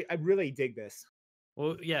 So I really dig this.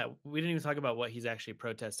 Well, yeah, we didn't even talk about what he's actually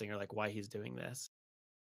protesting or like why he's doing this.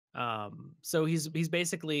 So he's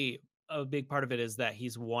basically, a big part of it is that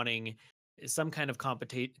he's wanting some kind of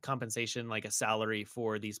compensation, like a salary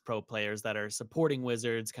for these pro players that are supporting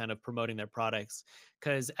Wizards, kind of promoting their products.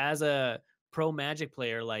 Because as a pro Magic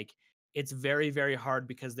player, like it's very, very hard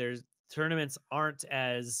because there's tournaments aren't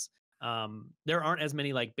as there aren't as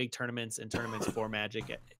many like big tournaments and tournaments for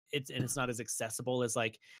Magic. It's not as accessible as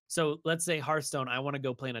like, so let's say Hearthstone, I want to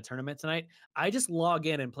go play in a tournament tonight. I just log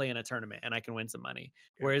in and play in a tournament and I can win some money.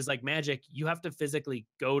 Yeah. Whereas like Magic, you have to physically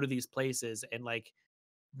go to these places and like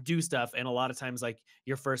do stuff. And a lot of times like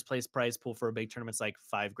your first place prize pool for a big tournament's like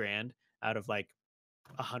 $5,000 out of like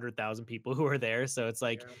 100,000 people who are there. So it's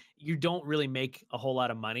like you don't really make a whole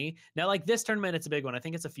lot of money. Now, like this tournament, it's a big one. I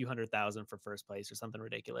think it's a few $100,000 for first place or something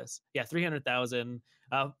ridiculous. Yeah, 300,000.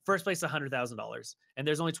 First place, $100,000, and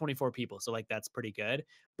there's only 24 people, so like that's pretty good.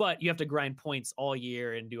 But you have to grind points all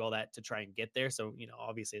year and do all that to try and get there. So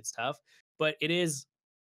obviously it's tough. But it is,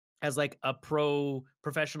 as like a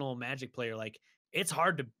professional Magic player, like it's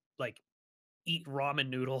hard to like eat ramen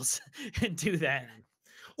noodles and do that.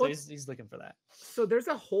 So Well, he's looking for that. So there's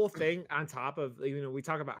a whole thing on top of, we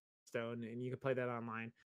talk about Hearthstone and you can play that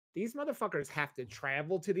online. These motherfuckers have to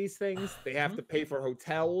travel to these things. They have to pay for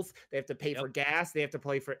hotels. They have to pay for gas. They have to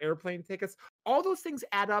pay for airplane tickets. All those things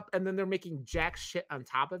add up, and then they're making jack shit on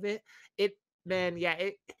top of it.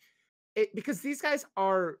 Because these guys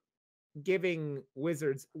are giving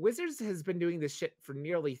Wizards has been doing this shit for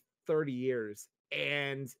nearly 30 years,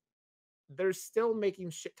 and they're still making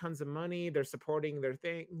shit tons of money. They're supporting their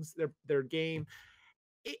things, their game.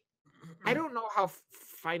 I don't know how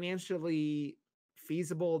financially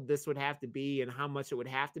feasible this would have to be and how much it would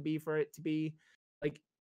have to be for it to be like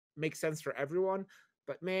make sense for everyone.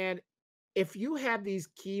 But man, if you have these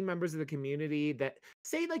key members of the community that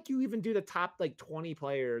say like you even do the top like 20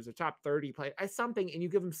 players or top 30 players something, and you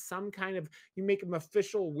give them some kind of, you make them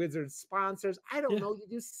official Wizards sponsors, I don't know, you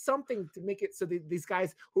do something to make it so that these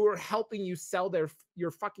guys who are helping you sell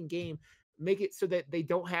your fucking game, make it so that they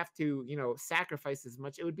don't have to sacrifice as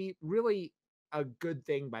much. It would be really a good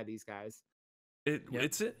thing by these guys.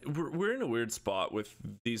 We're in a weird spot with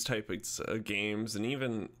these type of games and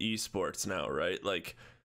even esports now, right? Like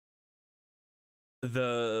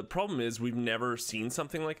the problem is we've never seen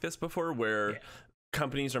something like this before, where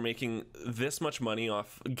companies are making this much money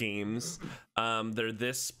off games. They're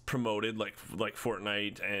this promoted, like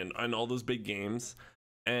Fortnite and all those big games.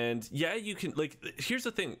 And yeah, you can, like, here's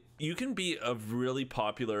the thing, you can be a really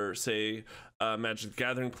popular, say, Magic the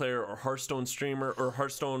Gathering player or Hearthstone streamer or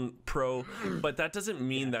Hearthstone pro, but that doesn't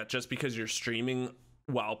mean that just because you're streaming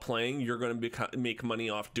while playing, you're going to make money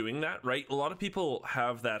off doing that, right? A lot of people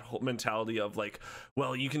have that whole mentality of like,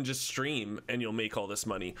 well, you can just stream and you'll make all this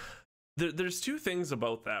money. There's two things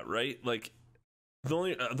about that, right? Like, the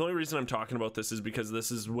only reason I'm talking about this is because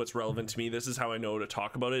this is what's relevant to me. This is how I know to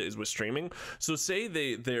talk about it, is with streaming. So say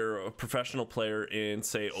they're a professional player in,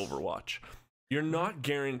 say, Overwatch. You're not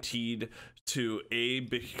guaranteed to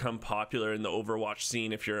become popular in the Overwatch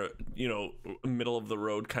scene if you're, you know, middle of the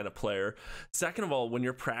road kind of player. Second of all, when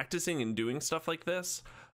you're practicing and doing stuff like this,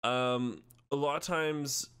 a lot of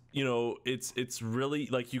times, you know, it's really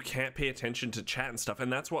like you can't pay attention to chat and stuff.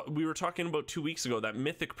 And that's what we were talking about 2 weeks ago, that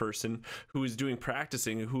mythic person who is doing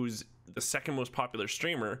practicing, who's the second most popular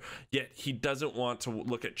streamer, yet he doesn't want to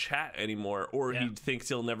look at chat anymore, or he thinks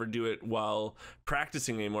he'll never do it while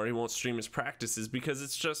practicing anymore. He won't stream his practices because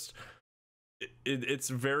it's just it's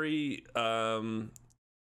very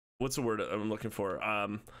what's the word I'm looking for?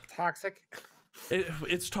 Toxic.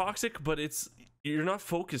 It's toxic, but you're not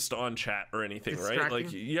focused on chat or anything, right?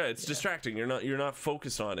 Like, yeah, it's distracting. You're not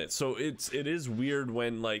focused on it. So it is weird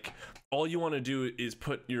when like all you want to do is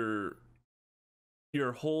put your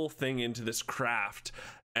whole thing into this craft,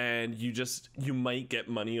 and you might get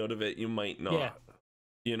money out of it, you might not.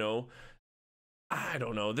 You know, I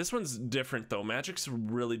don't know. This one's different though. Magic's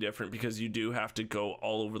really different because you do have to go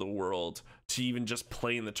all over the world to even just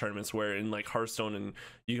play in the tournaments, where in like Hearthstone and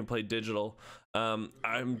you can play digital.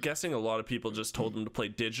 I'm guessing a lot of people just told them to play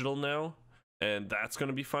digital now, and that's going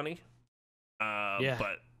to be funny.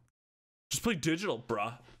 But just play digital,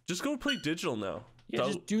 bruh. Just go play digital now. Yeah,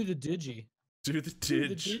 just do the digi. Do the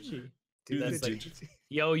digi. Do the Like, digi.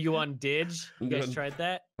 yo, you on Dig? You guys tried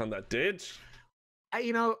that? On that dig?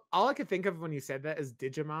 You know, all I could think of when you said that is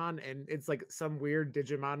Digimon, and it's like some weird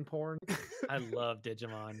Digimon porn. I love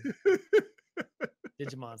Digimon.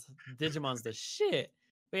 Digimon's the shit.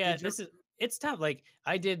 But yeah, it's tough. Like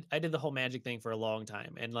I did the whole Magic thing for a long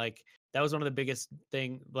time, and like that was one of the biggest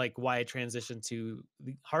thing, like why I transitioned to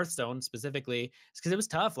Hearthstone specifically, is because it was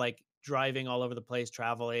tough, like driving all over the place,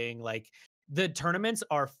 traveling. Like the tournaments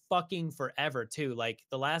are fucking forever too. Like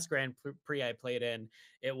the last Grand Prix I played in,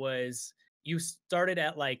 it was, you started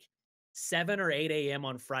at like 7 or 8 a.m.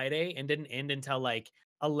 on Friday and didn't end until like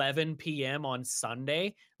 11 p.m. on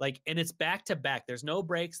Sunday. Like, and it's back to back. There's no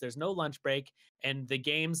breaks, there's no lunch break, and the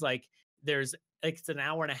game's like there's like it's an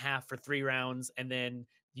hour and a half for 3 rounds, and then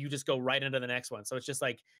you just go right into the next one. So it's just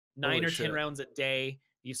like 9 or 10 rounds a day.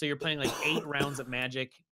 So you're playing like 8 rounds of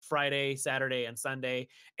Magic Friday, Saturday, and Sunday.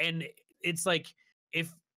 And it's like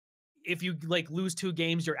if you like lose 2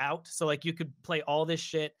 games, you're out. So like you could play all this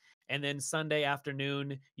shit, and then Sunday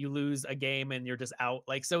afternoon you lose a game and you're just out.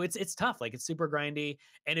 Like, so it's tough. Like, it's super grindy.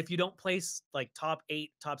 And if you don't place like top 8,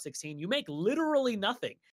 top 16, you make literally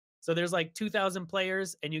nothing. So there's like 2,000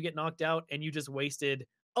 players and you get knocked out and you just wasted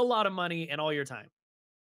a lot of money and all your time.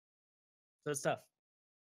 So it's tough.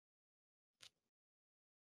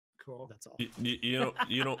 Cool. That's all. You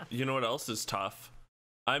know what else is tough?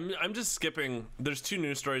 I'm just skipping. There's 2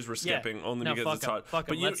 news stories we're skipping only because it's hot.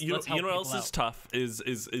 But you know what else is tough is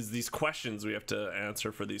these questions we have to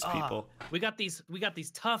answer for these people. We got these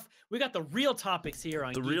tough. We got the real topics here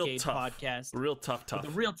on GeekAid podcast. The real tough. The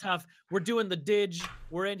real tough. We're doing the dig.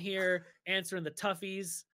 We're in here answering the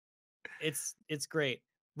toughies. It's great.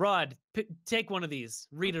 Rod, take one of these.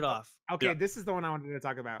 Read it off. Okay, this is the one I wanted to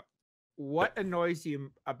talk about. What annoys you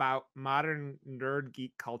about modern nerd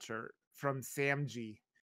geek culture? From Sam G.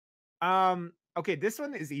 Okay, this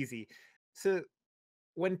one is easy. So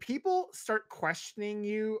when people start questioning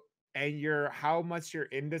you and how much you're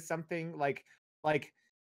into something, like,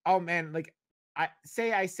 oh man, like I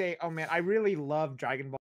say, oh man, I really love Dragon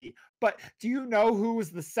Ball Z, but do you know who was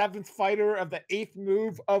the 7th fighter of the 8th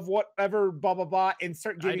move of whatever, blah blah blah, and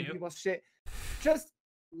start giving people shit? Just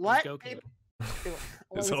let people.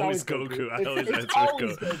 It's always Goku. I always answer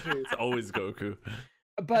Goku. It's always Goku.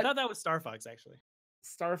 But I thought that was Star Fox, actually.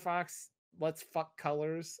 Star Fox, let's fuck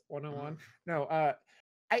colors 101. No,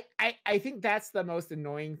 I think that's the most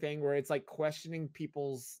annoying thing, where it's like questioning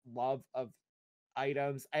people's love of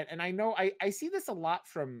items. And I know I see this a lot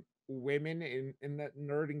from women in the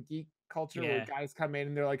nerd and geek culture, where guys come in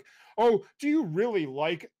and they're like, oh, do you really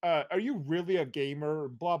like, are you really a gamer?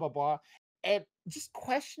 Blah, blah, blah. And just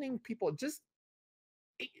questioning people,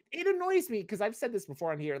 it annoys me, because I've said this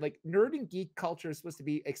before on here. Like, nerd and geek culture is supposed to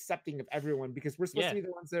be accepting of everyone, because we're supposed to be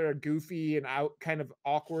the ones that are goofy and out, kind of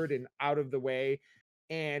awkward and out of the way.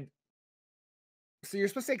 And so you're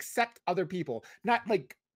supposed to accept other people, not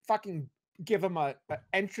like fucking give them a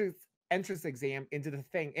entrance exam into the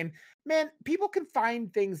thing. And man, people can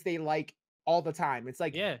find things they like all the time. It's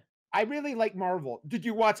like, I really like Marvel. Did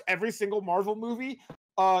you watch every single Marvel movie?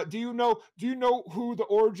 Do you know who the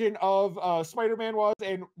origin of Spider-Man was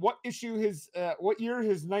and what year his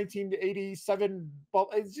 1987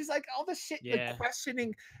 it's just like all the shit like Yeah.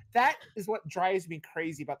 questioning. That is what drives me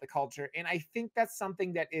crazy about the culture, and I think that's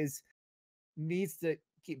something that needs to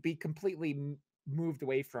be completely moved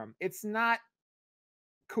away from. It's not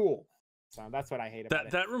cool. So that's what I hate about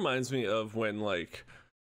it. That reminds me of when like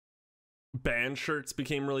band shirts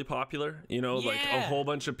became really popular, you know, like a Yeah. whole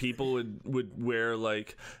bunch of people would wear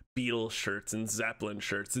like Beatles shirts and Zeppelin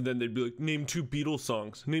shirts, and then they'd be like, name 2 Beatles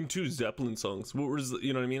songs, name 2 Zeppelin songs. What was,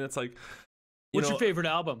 you know what I mean? It's like, What's your favorite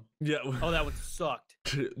album? Yeah. Oh, that one sucked.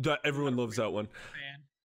 That everyone loves that one. Man.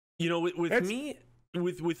 You know, with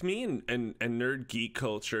me and nerd geek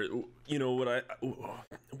culture, you know, what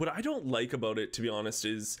I don't like about it, to be honest,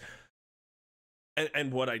 is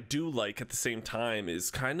and what I do like at the same time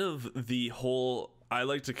is kind of the whole, I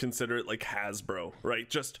like to consider it like Hasbro, right?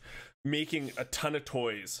 Just making a ton of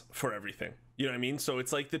toys for everything. You know what I mean? So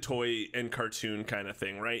it's like the toy and cartoon kind of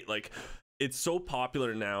thing, right? Like it's so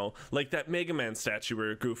popular now, like that Mega Man statue we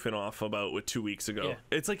were goofing off about with 2 weeks ago. Yeah.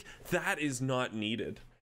 It's like, that is not needed.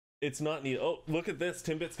 It's not needed. Oh, look at this.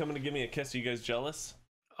 Timbit's coming to give me a kiss. Are you guys jealous?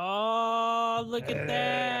 Oh, look at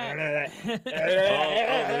that.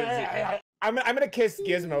 I'm gonna kiss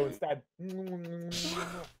Gizmo instead.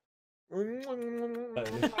 I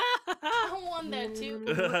want that too.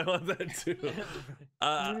 I want that too.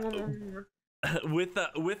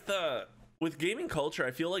 With gaming culture, I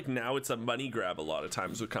feel like now it's a money grab a lot of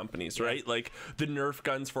times with companies, right? Like the Nerf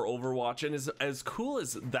guns for Overwatch, and as cool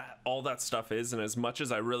as that all that stuff is, and as much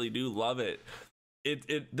as I really do love it,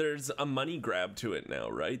 there's a money grab to it now,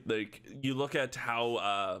 right? Like you look at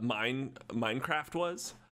how Minecraft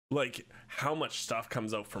was, like how much stuff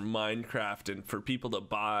comes out for Minecraft and for people to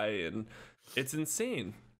buy, and it's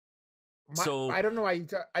insane. So I don't know why you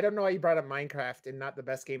brought up Minecraft and not the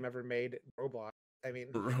best game ever made, Roblox. I mean,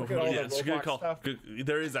 look at all the Roblox stuff.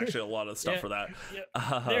 There is actually a lot of stuff for that.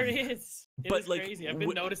 Yeah, there is. It is like, crazy. I've been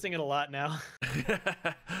noticing it a lot now.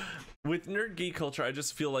 With nerd geek culture, I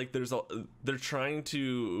just feel like they're trying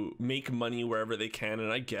to make money wherever they can,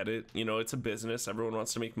 and I get it. You know, it's a business. Everyone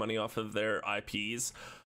wants to make money off of their IPs,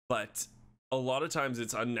 but a lot of times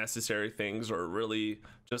it's unnecessary things, or really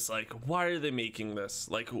just like, why are they making this?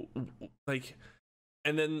 Like,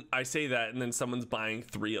 and then I say that, and then someone's buying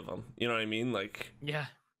 3 of them. You know what I mean? Like, Yeah.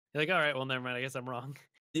 You're like, all right, well, never mind. I guess I'm wrong.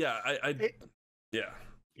 Yeah, yeah.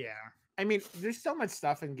 I mean, there's so much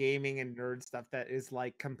stuff in gaming and nerd stuff that is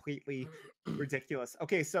like completely ridiculous.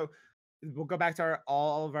 Okay, so we'll go back to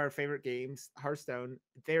all of our favorite games, Hearthstone.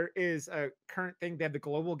 There is a current thing. They have the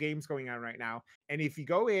global games going on right now, and if you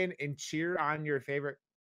go in and cheer on your favorite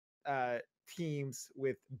teams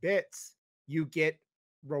with bits, you get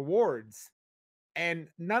rewards, and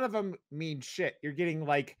none of them mean shit. You're getting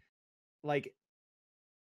like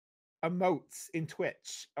emotes in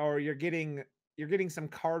Twitch, or you're getting some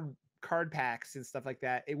card packs and stuff like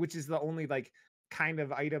that, which is the only like kind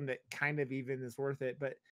of item that kind of even is worth it.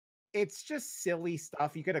 But it's just silly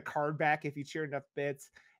stuff. You get a card back if you cheer enough bits,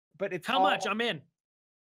 but it's How much? I'm in.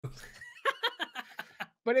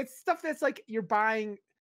 But it's stuff that's like you're buying.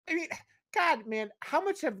 I mean, God, man, how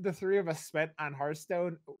much have the 3 of us spent on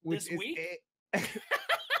Hearthstone This week?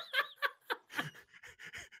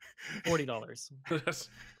 $40.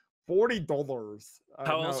 $40.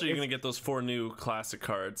 How else are you gonna get those 4 new classic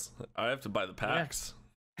cards? I have to buy the packs.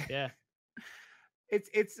 Yeah.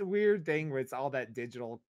 It's a weird thing where it's all that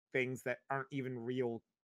digital things that aren't even real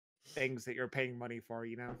things that you're paying money for,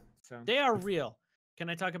 you know? So They are real. Can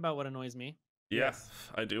I talk about what annoys me? Yes,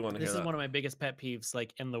 I do want to hear This that. is one of my biggest pet peeves,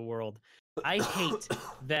 like, in the world. I hate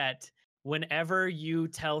that whenever you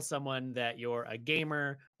tell someone that you're a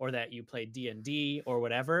gamer or that you play D&D or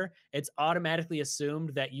whatever, it's automatically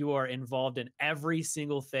assumed that you are involved in every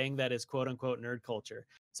single thing that is quote unquote nerd culture.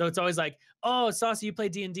 So it's always like, oh, Saucy, you play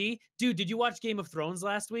D&D? Dude, did you watch Game of Thrones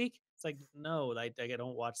last week? It's like, no, I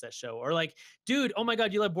don't watch that show. Or like, dude, oh my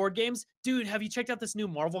God, you love board games? Dude, have you checked out this new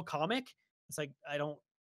Marvel comic? It's like, I don't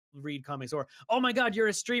read comics. Or, oh my God, you're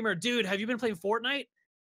a streamer. Dude, have you been playing Fortnite?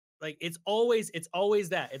 Like, it's always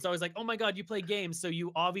that. It's always like, oh my God, you play games, so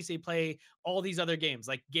you obviously play all these other games,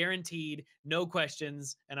 like guaranteed, no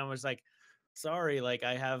questions. And I was like, sorry, like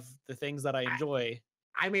I have the things that I enjoy.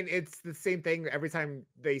 I mean, it's the same thing every time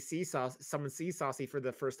they see someone see Saucy for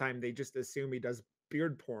the first time, they just assume he does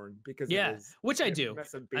beard porn because Yeah, which I do.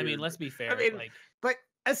 I mean, let's be fair. I mean, like, but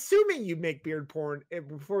assuming you make beard porn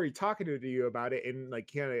before he's talking to you about it and like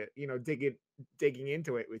kind of, you know, digging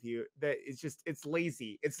into it with you, that it's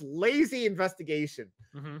lazy. It's lazy investigation.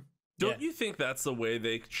 mm-hmm. Don't you think that's the way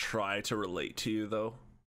they try to relate to you, though?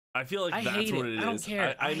 I feel like I that's hate what it. it I don't is.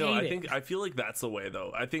 care. I know. hate it. I feel like that's the way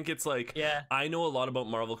though. I think it's like, Yeah. I know a lot about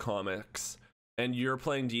Marvel Comics, and you're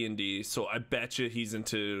playing D&D, so I bet you he's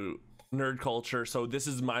into nerd culture. So this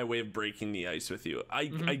is my way of breaking the ice with you. I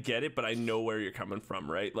get it, but I know where you're coming from,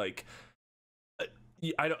 right? Like,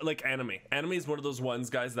 I don't like anime. Anime is one of those ones,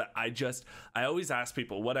 guys, that I always ask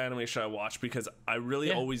people, what anime should I watch? Because I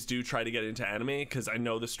really always do try to get into anime because I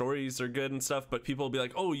know the stories are good and stuff, but people will be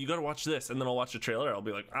like, oh, you got to watch this. And then I'll watch the trailer. I'll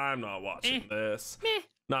be like, I'm not watching this.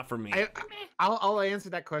 Not for me. I'll answer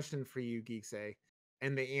that question for you, GeekAid.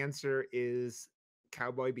 And the answer is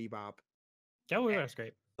Cowboy Bebop. Cowboy Bebop's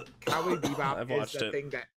great. Cowboy Bebop I've is watched the it. thing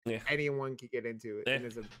that anyone can get into. It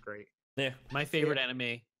is great. Yeah. My favorite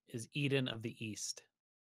anime is Eden of the East.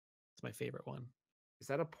 It's my favorite one. Is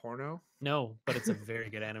that a porno? No, but it's a very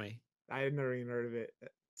good anime. I had never even heard of it.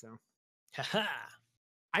 So Haha.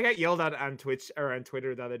 I got yelled at on Twitch or on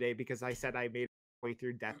Twitter the other day because I said I made my way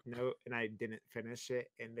through Death Note and I didn't finish it.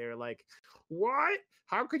 And they're like, what?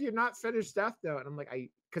 How could you not finish Death Note? And I'm like,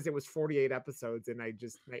 because it was 48 episodes and my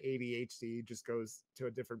ADHD just goes to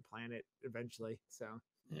a different planet eventually. So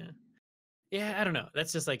Yeah, I don't know.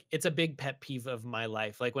 That's just like, it's a big pet peeve of my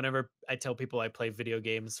life. Like whenever I tell people I play video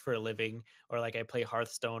games for a living, or like I play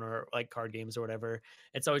Hearthstone or like card games or whatever,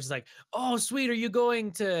 it's always just like, oh sweet, are you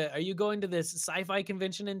going to this sci-fi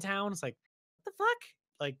convention in town? It's like, what the fuck?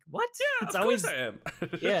 Like what? Yeah, it's of always course I am.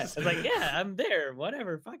 yeah. It's like, yeah, I'm there.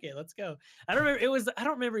 Whatever. Fuck it. Let's go. I don't remember. I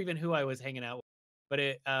don't remember even who I was hanging out with, but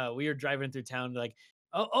we were driving through town. Like,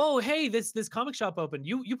 oh, hey, this comic shop opened.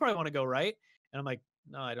 You probably want to go, right? And I'm like,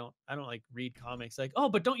 no, I don't like read comics. Like, oh,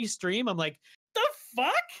 but don't you stream? I'm like, the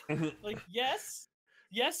fuck? Like, yes,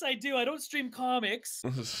 I do. I don't stream comics,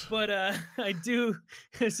 but I do.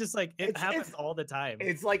 It's just like it happens all the time.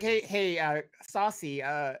 It's like, hey, Saucy,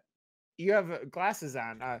 you have glasses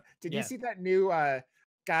on. Did you see that new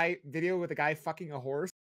guy video with a guy fucking a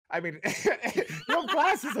horse? I mean, you have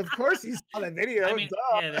glasses, of course you saw the video. I mean,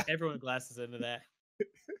 yeah, everyone with glasses into that.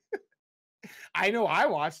 I know I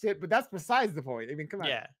watched it, but that's besides the point. I mean, come on.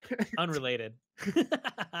 Yeah, unrelated.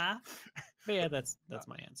 But yeah, that's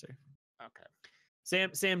my answer. Okay.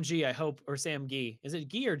 Sam G, I hope, or Sam G. Is it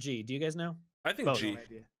G or G? Do you guys know? I think Both. G.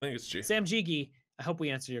 I think it's G. Sam G G, I hope we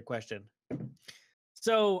answer your question.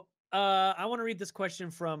 So I want to read this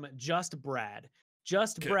question from Just Brad.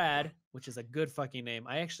 Brad, which is a good fucking name.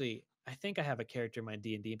 I think I have a character in my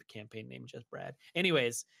D&D campaign named Just Brad.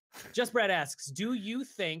 Anyways, Just Brad asks, do you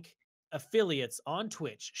think affiliates on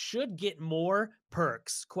Twitch should get more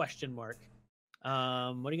perks? ? What do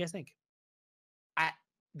you guys think?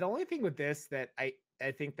 The only thing with this that I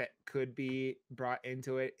think that could be brought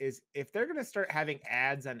into it is if they're going to start having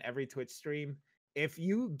ads on every Twitch stream, if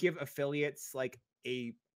you give affiliates like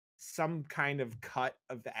some kind of cut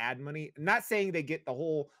of the ad money, I'm not saying they get the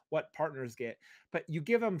whole what partners get, but you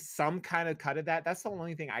give them some kind of cut of that. That's the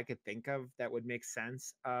only thing I could think of that would make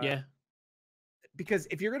sense. Yeah. Because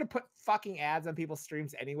if you're going to put fucking ads on people's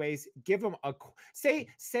streams anyways, give them say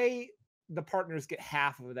the partners get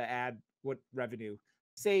half of the ad revenue.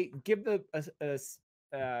 Say give them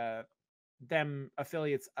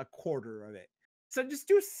affiliates a quarter of it. So just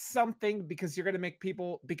do something, because you're going to make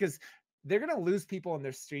people, because they're going to lose people in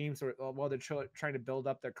their streams while they're trying to build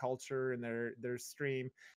up their culture and their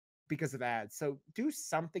stream because of ads. So do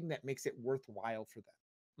something that makes it worthwhile for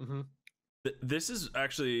them. Mm-hmm. This is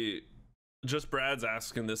actually Just Brad's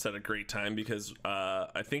asking this at a great time, because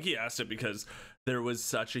I think he asked it because there was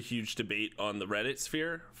such a huge debate on the Reddit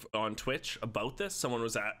sphere on Twitch about this. Someone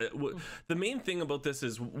was the main thing about this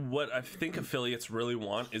is what I think affiliates really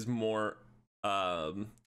want is more emotes.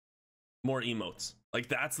 Like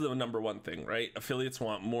that's the number one thing, right? Affiliates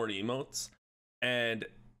want more emotes, and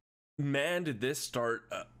man, did this start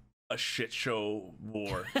a shit show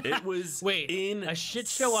war. It was a shit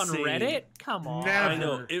show on Reddit? Come on. I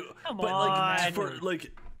know. Come but on. like for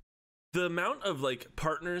like the amount of like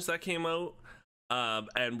partners that came out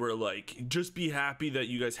and were like, just be happy that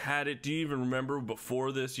you guys had it. Do you even remember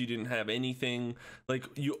before this you didn't have anything? Like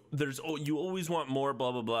you always want more,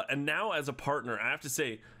 blah blah blah. And now as a partner, I have to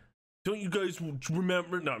say, don't you guys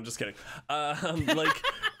remember? No, I'm just kidding. Like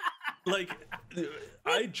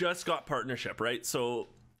I just got partnership, right? So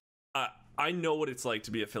I know what it's like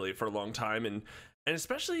to be affiliate for a long time, and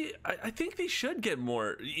especially I think they should get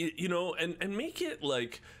more, you know, and make it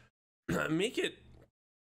like make it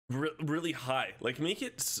really high, like make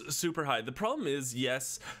it super high. The problem is,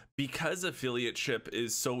 yes, because affiliateship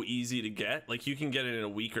is so easy to get, like you can get it in a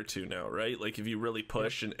week or two now, right? Like if you really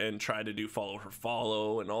push and try to do follow for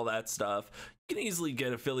follow and all that stuff, you can easily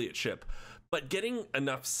get affiliateship. But getting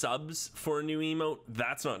enough subs for a new emote,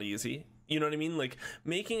 that's not easy. You know what I mean? Like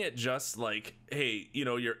making it just like, hey, you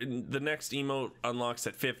know, the next emote unlocks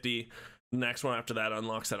at 50, the next one after that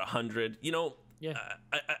unlocks at 100. You know, Yeah.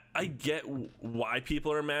 I get why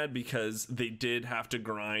people are mad, because they did have to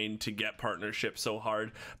grind to get partnership so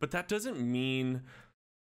hard, but that doesn't mean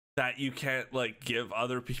that you can't like give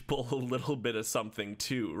other people a little bit of something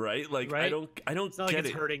too, right? Like Right? I don't It's not get like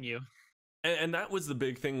it's it. hurting you. And that was the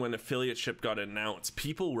big thing when affiliateship got announced.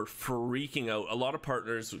 People were freaking out. A lot of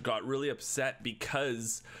partners got really upset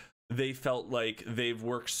because they felt like they've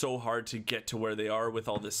worked so hard to get to where they are with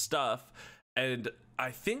all this stuff. And I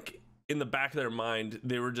think in the back of their mind,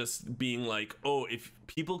 they were just being like, oh, if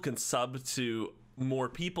people can sub to more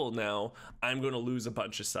people now, I'm going to lose a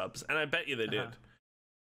bunch of subs. And I bet you they did.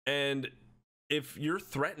 And if you're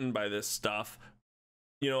threatened by this stuff,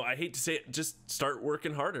 you know, I hate to say it, just start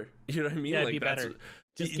working harder. You know what I mean? Yeah, like be better.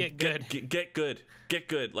 Just get good. Get good.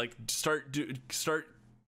 Like start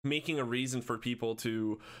making a reason for people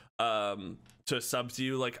to sub to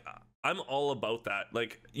you. Like I'm all about that.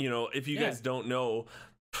 Like, you know, if you guys don't know,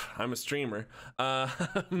 I'm a streamer. Hey,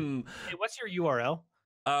 what's your URL?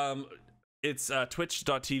 It's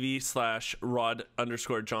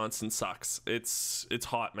twitch.tv/Rod_Johnson sucks. It's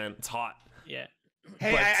hot, man. It's hot. Yeah.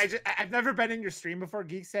 Hey, I've never been in your stream before,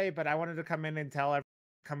 GeekAid, but I wanted to come in and tell everyone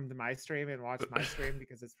to come to my stream and watch my stream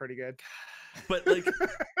because it's pretty good. But like,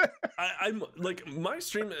 I'm like my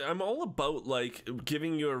stream. I'm all about like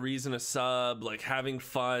giving you a reason to sub, like having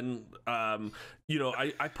fun. You know,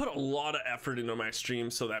 I put a lot of effort into my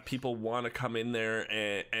stream so that people want to come in there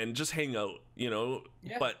and just hang out. You know,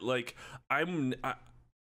 but like I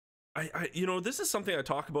you know, this is something I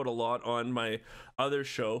talk about a lot on my other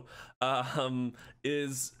show.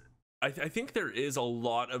 Is I think there is a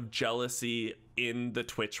lot of jealousy in the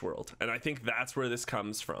Twitch world, and I think that's where this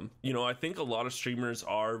comes from. You know, I think a lot of streamers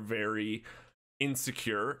are very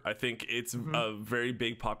insecure. I think it's a very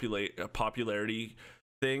big popularity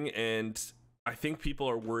thing, and I think people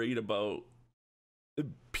are worried about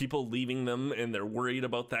people leaving them, and they're worried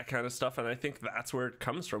about that kind of stuff, and I think that's where it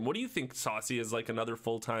comes from. What do you think, Saucy, as like another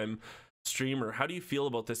full-time streamer? How do you feel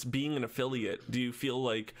about this being an affiliate? Do you feel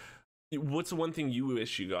like, what's the one thing you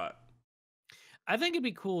wish you got? I think it'd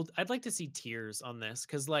be cool. I'd like to see tiers on this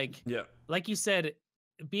because, like you said,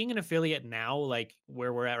 being an affiliate now, like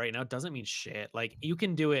where we're at right now, doesn't mean shit. Like you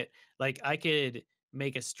can do it. Like I could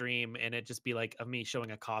make a stream and it just be like of me showing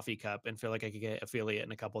a coffee cup and feel like I could get affiliate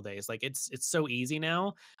in a couple days. Like it's so easy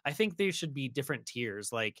now. I think there should be different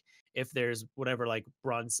tiers. Like if there's whatever, like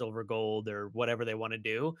bronze, silver, gold, or whatever they want to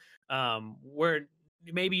do, where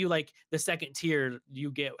maybe you like the second tier, you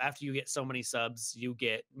get after you get so many subs, you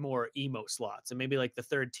get more emote slots, and maybe like the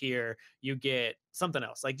third tier, you get something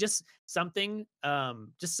else, like just something,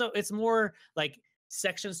 just so it's more like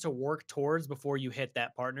sections to work towards before you hit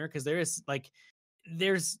that partner. Because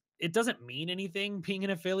it doesn't mean anything being an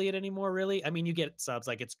affiliate anymore, really. I mean, you get subs,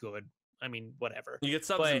 like it's good. I mean, whatever. You get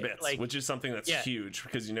subs and bits, like, which is something that's huge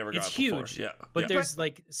because you never got it before. Huge. But there's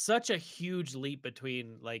like such a huge leap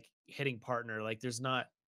between like hitting partner. Like there's not.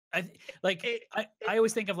 I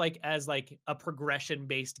always think of like as like a progression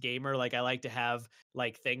based gamer. Like I like to have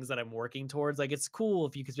like things that I'm working towards. Like it's cool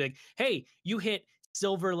if you could be like, hey, you hit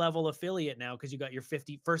silver level affiliate now because you got your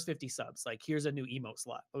first 50 subs. Like here's a new emote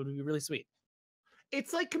slot. It would be really sweet.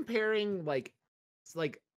 It's like comparing like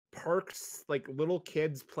perks, like little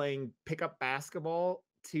kids playing pickup basketball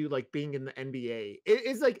to like being in the NBA. It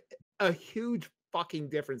is like a huge fucking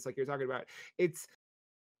difference. Like you're talking about,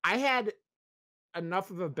 I had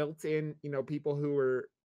enough of a built-in, you know, people who were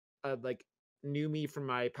like knew me from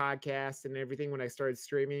my podcast and everything when I started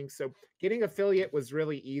streaming. So getting affiliate was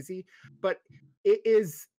really easy, but it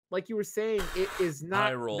is like you were saying, it is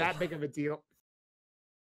not that big of a deal.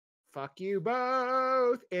 Fuck you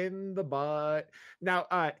both in the butt. Now,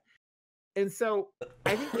 and so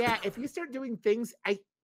I think, if you start doing things, I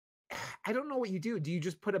don't know what you do. Do you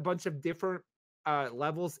just put a bunch of different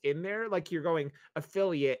levels in there? Like you're going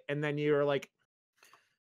affiliate, and then you're like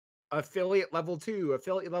affiliate level 2,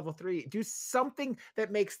 affiliate level 3. Do something that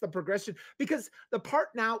makes the progression, because the part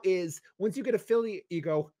now is once you get affiliate, you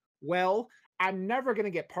go, well, I'm never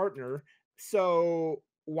gonna get partner, so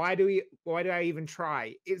why do I even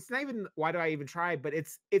try? It's not even why do I even try, but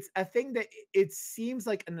it's a thing that it seems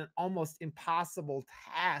like an almost impossible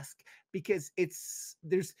task, because it's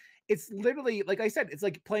literally, like I said, it's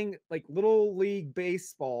like playing like little league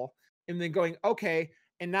baseball and then going, okay,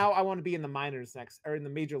 and now I want to be in the minors next, or in the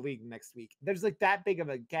major league next week. There's like that big of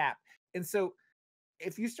a gap. And so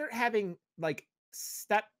if you start having like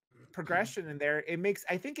step progression in there,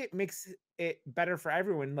 I think it makes it better for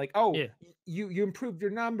everyone. Like, oh, you improved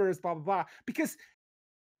your numbers, blah blah blah. Because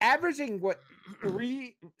averaging what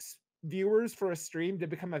 3 viewers for a stream to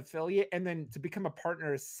become affiliate, and then to become a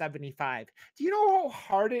partner is 75. Do you know how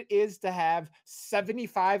hard it is to have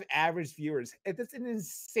 75 average viewers? It's an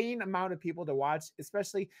insane amount of people to watch,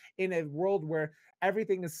 especially in a world where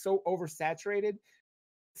everything is so oversaturated.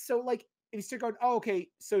 So like if you start going, oh, okay,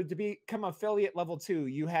 so to become affiliate level 2,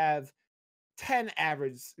 you have 10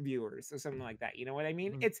 average viewers or something like that. You know what I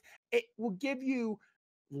mean? Mhm. It will give you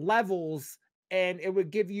levels, and it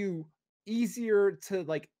would give you easier to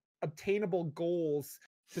like obtainable goals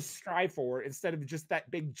to strive for, instead of just that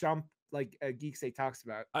big jump like GeekAid talks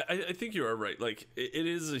about. I think you are right. Like it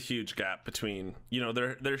is a huge gap between, you know,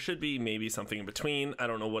 there should be maybe something in between. I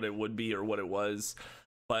don't know what it would be or what it was,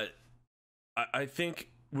 but I think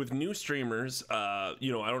with new streamers,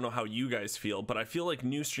 you know, I don't know how you guys feel, but I feel like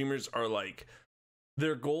new streamers are like,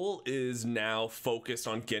 their goal is now focused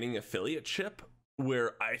on getting affiliateship,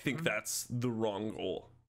 where I think that's the wrong goal.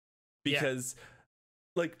 Because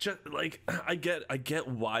like, just like, I get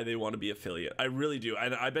why they want to be affiliate. I really do.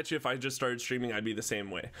 I bet you if I just started streaming, I'd be the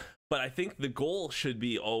same way. But I think the goal should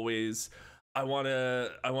be always, I want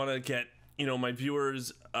to get, you know, my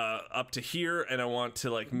viewers up to here, and I want to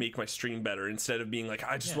like make my stream better, instead of being like,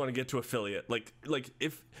 I just want to get to affiliate. Like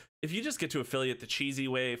if you just get to affiliate the cheesy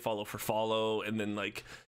way, follow for follow, and then like,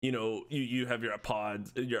 you know, you have your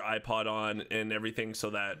iPod on and everything, so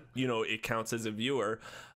that, you know, it counts as a viewer.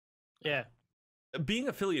 Yeah. Being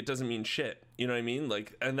affiliate doesn't mean shit. You know what I mean?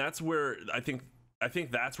 Like, and that's where I think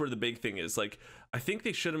that's where the big thing is. Like, I think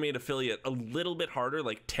they should have made affiliate a little bit harder,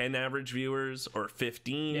 like 10 average viewers or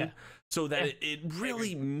 15, so that it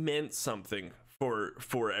really meant something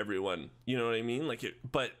for everyone. You know what I mean? Like,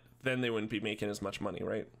 but then they wouldn't be making as much money,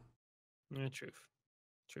 right? Yeah, truth.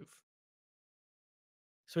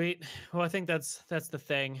 Sweet. Well, I think that's the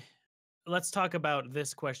thing. Let's talk about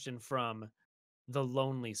this question from the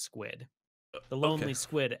Lonely Squid. The Lonely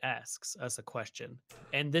Squid asks us a question,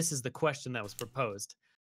 and this is the question that was proposed.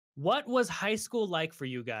 What was high school like for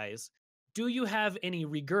you guys? Do you have any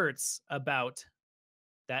regrets about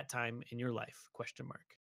that time in your life? Question mark.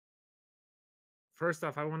 First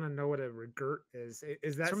off, I want to know what a regret is.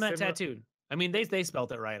 Is that It's from that tattooed? I mean, they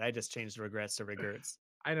spelled it right. I just changed regrets to regrets.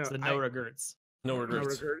 I know. It's the no regrets. No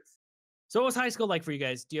regrets. So what was high school like for you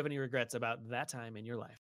guys? Do you have any regrets about that time in your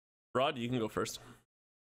life? Rod, you can go first.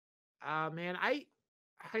 Man,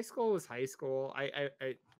 high school was high school. I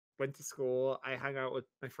went to school. I hung out with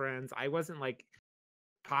my friends. I wasn't like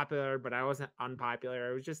popular, but I wasn't unpopular.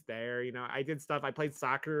 I was just there. You know, I did stuff. I played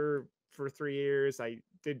soccer for 3 years. I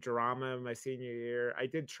did drama my senior year. I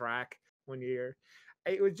did track 1 year.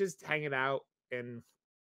 It was just hanging out and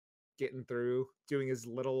getting through, doing as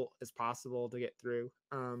little as possible to get through.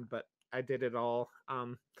 But I did it all.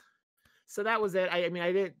 So that was it. I mean,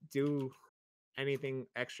 I didn't do anything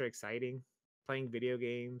extra exciting. Playing video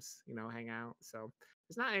games, you know, hang out. So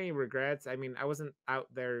there's not any regrets. I mean, I wasn't out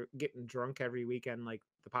there getting drunk every weekend like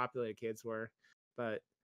the popular kids were, but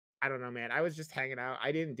I don't know, man. I was just hanging out.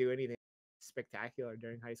 I didn't do anything spectacular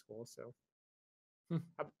during high school. So how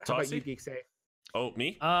about you, GeekAid? Oh,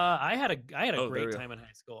 me? I had a great time in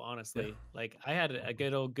high school, honestly. Like I had a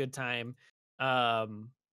good time.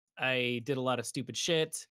 I did a lot of stupid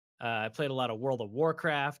shit. I played a lot of World of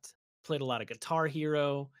Warcraft, played a lot of Guitar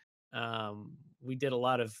Hero. We did a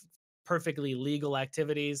lot of perfectly legal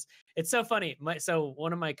activities. It's so funny. So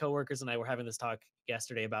one of my coworkers and I were having this talk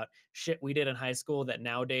yesterday about shit we did in high school that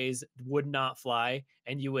nowadays would not fly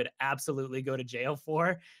and you would absolutely go to jail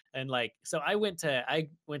for. And like, so I went to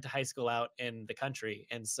high school out in the country,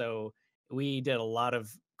 and so we did a lot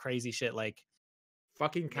of crazy shit like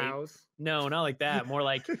fucking cows. No, not like that. More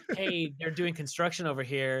like, hey, they're doing construction over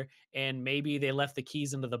here, and maybe they left the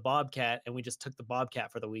keys into the Bobcat, and we just took the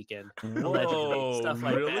Bobcat for the weekend. Allegedly, stuff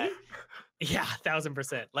like that. Yeah,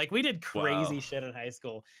 1000%. Like we did crazy shit in high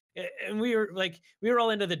school, and we were all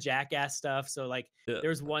into the jackass stuff. So like, there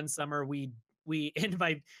was one summer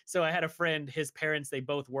so I had a friend. His parents, they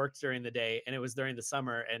both worked during the day, and it was during the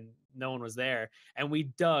summer, and no one was there, and we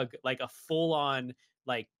dug like a full on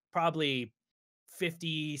like probably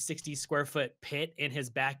 50, 60 square foot pit in his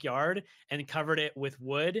backyard and covered it with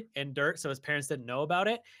wood and dirt so his parents didn't know about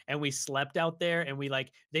it. And we slept out there, and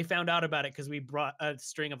they found out about it because we brought a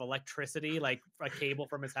string of electricity, like a cable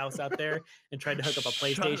from his house out there, and tried to hook up a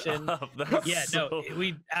PlayStation.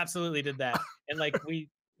 We absolutely did that. And like we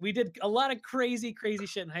did a lot of crazy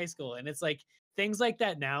shit in high school. And it's like things like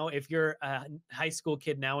that now, if you're a high school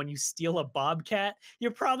kid now and you steal a Bobcat,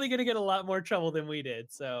 you're probably going to get a lot more trouble than we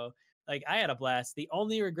did. So Like, I had a blast. The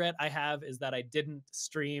only regret I have is that I didn't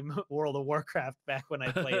stream World of Warcraft back when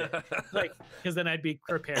I played it. Like, because then I'd be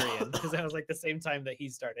Kripparrian, because that was like the same time that he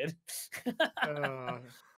started. Uh,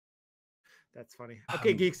 that's funny.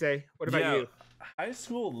 Okay, Geeksay, what about yeah, you? high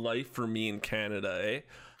school life for me in Canada, eh?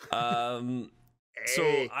 So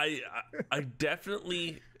Hey. I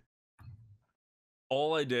definitely,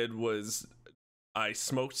 all I did was I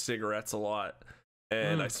smoked cigarettes a lot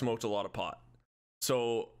and I smoked a lot of pot.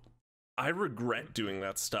 So I regret doing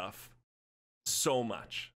that stuff so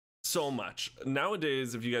much. So much.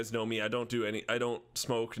 Nowadays, if you guys know me, I don't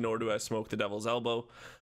smoke, nor do I smoke the devil's elbow.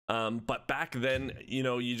 But back then, you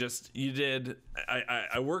know,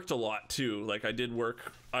 I worked a lot too. Like I did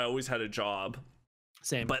work, I always had a job.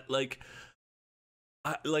 Same. But like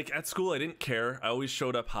at school, I didn't care. I always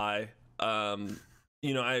showed up high.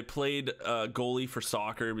 You know, I played goalie for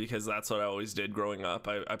soccer because that's what I always did growing up.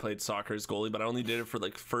 I played soccer as goalie, but I only did it for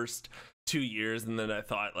like first 2 years, and then I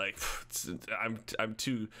thought like I'm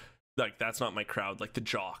too, like, that's not my crowd. Like the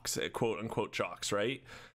jocks, quote unquote jocks, right?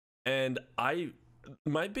 And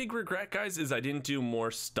my big regret, guys, is I didn't do more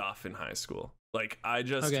stuff in high school. Like I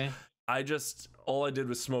just all I did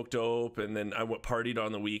was smoke dope, and then I partied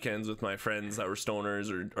on the weekends with my friends that were stoners,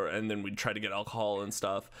 and then we'd try to get alcohol and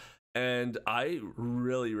stuff. And I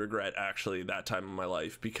really regret actually that time in my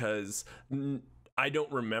life, because I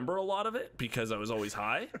don't remember a lot of it because I was always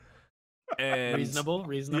high. And reasonable.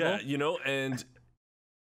 Yeah, you know, and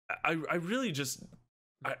I really just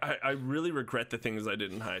I really regret the things I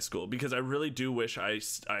did in high school, because I really do wish I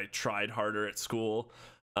tried harder at school.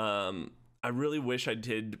 I really wish I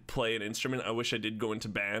did play an instrument. I wish I did go into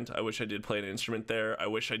band. I wish I did play an instrument there. I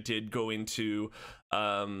wish I did go into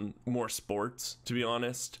more sports, to be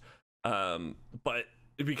honest. But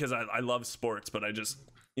because I love sports, but I just,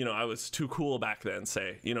 you know, I was too cool back then,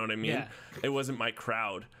 say, you know what I mean? Yeah. It wasn't my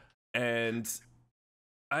crowd. And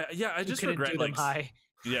I just regret, like, high.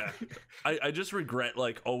 yeah, I just regret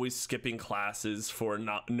like always skipping classes for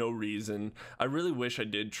no reason. I really wish I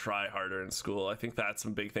did try harder in school. I think that's a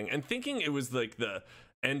big thing. And thinking it was like the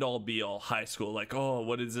end all be all high school, like, oh,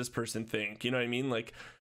 what does this person think? You know what I mean? Like,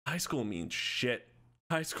 high school means shit.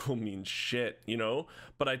 High school means shit, you know?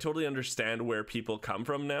 But I totally understand where people come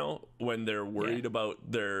from now when they're worried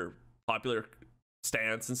about their popular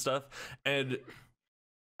stance and stuff. And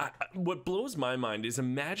what blows my mind is,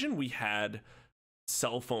 imagine we had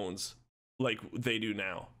cell phones like they do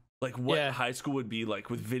now. Like what high school would be like,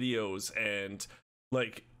 with videos and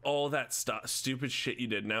like all that stuff, stupid shit you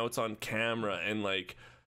did. Now it's on camera, and like,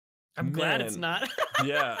 I'm glad it's not.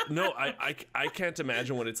 Yeah, no, I can't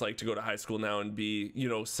imagine what it's like to go to high school now and be, you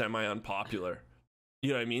know, semi unpopular.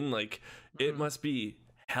 You know what I mean? Like, it must be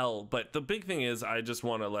hell. But the big thing is, I just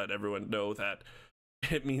want to let everyone know that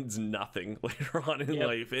it means nothing later on in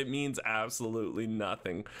life. It means absolutely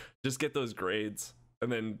nothing. Just get those grades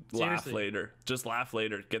and then laugh later. Just laugh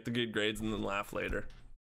later. Get the good grades and then laugh later.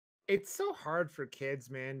 It's so hard for kids,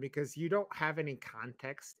 man, because you don't have any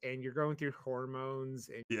context and you're going through hormones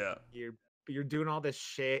and you're doing all this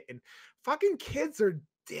shit, and fucking kids are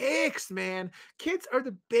dicks, man. Kids are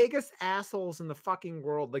the biggest assholes in the fucking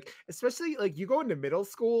world. Like, especially like you go into middle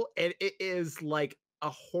school and it is like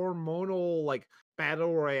a hormonal like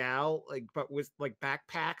battle royale, like, but with like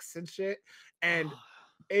backpacks and shit. And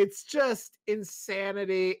it's just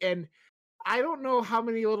insanity. And I don't know how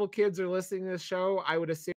many little kids are listening to this show. I would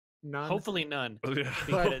assume none. Hopefully none.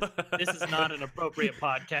 Because this is not an appropriate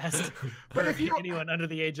podcast for anyone under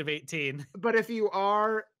the age of 18. But if you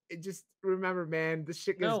are, just remember, man, this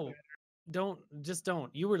shit goes better. Don't.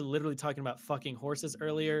 You were literally talking about fucking horses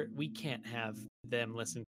earlier. We can't have them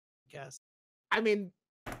listen to the podcast. I mean,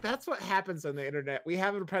 that's what happens on the internet. We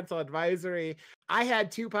have a parental advisory. I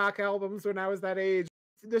had Tupac albums when I was that age.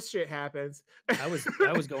 This shit happens. I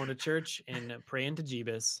was going to church and praying to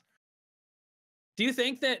Jeebus. Do you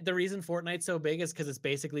think that the reason Fortnite's so big is because it's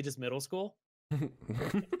basically just middle school?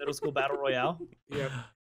 Middle school battle royale? Yeah,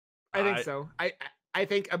 I think so. I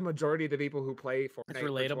think a majority of the people who play Fortnite, it's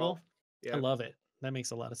relatable. I love it. That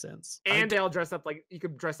makes a lot of sense. And they all dress up like, you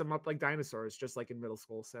could dress them up like dinosaurs, just like in middle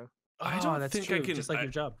school. So I don't think I can. Just like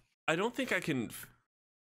your job. I don't think I can.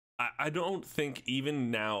 I don't think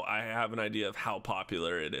even now I have an idea of how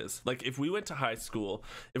popular it is. Like, if we went to high school,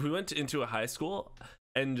 if we went into a high school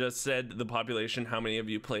and just said the population, how many of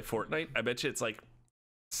you play Fortnite? I bet you it's like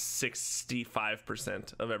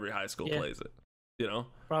 65% of every high school plays it. You know,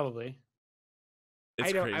 probably.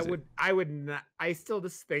 It's crazy. I would not. I still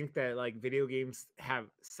just think that like video games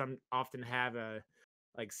often have a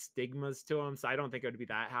like stigmas to them, so I don't think it would be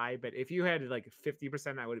that high. But if you had like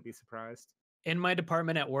 50%, I wouldn't be surprised. In my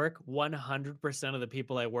department at work, 100% of the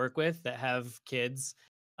people I work with that have kids,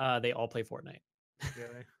 they all play Fortnite.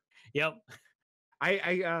 Really? Yep.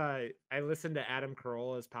 I listened to Adam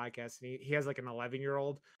Carolla's podcast, and he has like an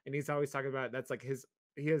 11-year-old, and he's always talking about that's like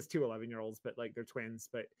he has two 11-year-olds, but like they're twins.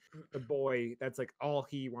 But the boy, that's like all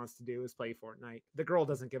he wants to do is play Fortnite. The girl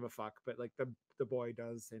doesn't give a fuck, but like the boy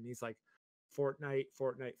does, and he's like, Fortnite,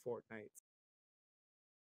 Fortnite, Fortnite.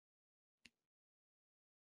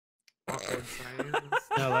 Awkward silence.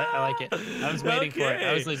 No, I like it. I was waiting for it.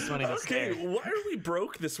 I was just wanting to Okay, say. why are we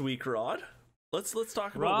broke this week, Rod? Let's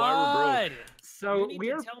talk about why we're broke. So you need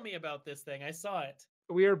to tell me about this thing. I saw it.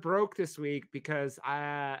 We are broke this week because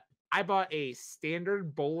I bought a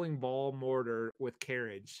standard bowling ball mortar with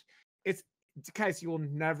carriage. It's, guys, you will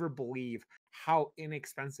never believe how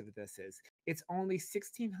inexpensive this is. It's only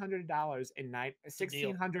 $1,600 and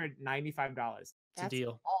 $1,695. It's a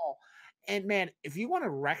deal. All. And man, if you want to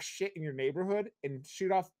wreck shit in your neighborhood and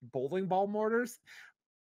shoot off bowling ball mortars,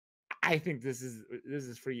 I think this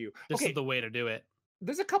is for you. This is the way to do it.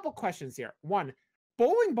 There's a couple questions here. One,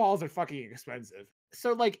 bowling balls are fucking expensive.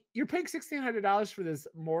 So like you're paying $1,600 for this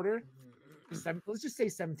mortar. Let's just say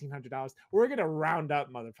 $1,700. We're gonna round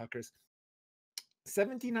up, motherfuckers.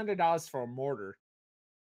 $1,700 for a mortar,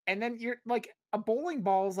 and then you're like a bowling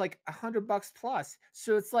ball is like $100 plus.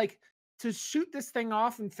 So it's like to shoot this thing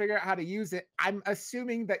off and figure out how to use it. I'm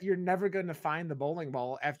assuming that you're never gonna find the bowling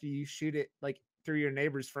ball after you shoot it like through your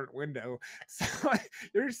neighbor's front window. So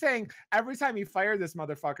you're saying every time you fire this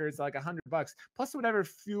motherfucker, it's like $100 plus whatever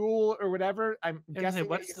fuel or whatever. I'm guessing.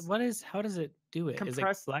 How does it do it? Is it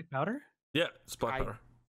black powder? Yeah, it's black powder.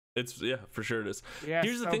 It's for sure it is. Yeah,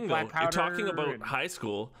 here's the thing though, you're talking about high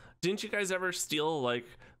school. Didn't you guys ever steal like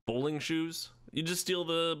bowling shoes? You just steal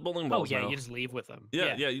the bowling balls. Oh yeah, now. you just leave with them.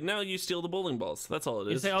 Yeah. Now you steal the bowling balls. That's all it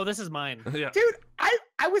is. You say, oh, this is mine. Yeah. Dude,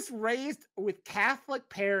 I was raised with Catholic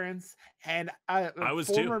parents and a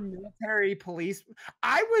former military police.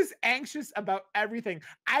 I was anxious about everything.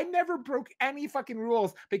 I never broke any fucking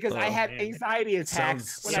rules because I had anxiety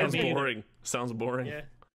attacks. Sounds boring. Sounds boring. Yeah.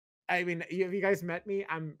 I mean, have you guys met me?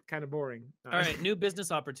 I'm kind of boring. All right, new business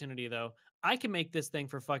opportunity though. I can make this thing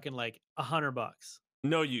for fucking like $100.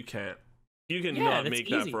 No, you can't. You can not make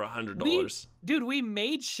that for $100. Dude, we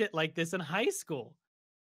made shit like this in high school.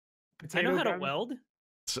 I know how to weld.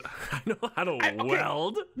 I know how to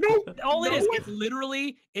weld. No, all it is,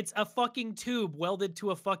 it's a fucking tube welded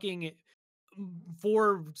to a fucking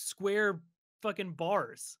 4 square fucking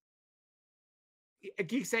bars.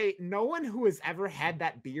 Geek say no one who has ever had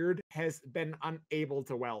that beard has been unable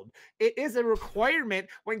to weld. It is a requirement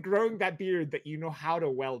when growing that beard that you know how to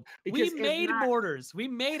weld. We made mortars. We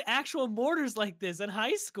made actual mortars like this in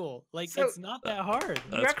high school. Like it's not that hard.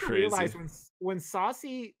 That's you have to crazy. realize when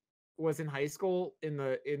Saucy was in high school in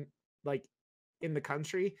the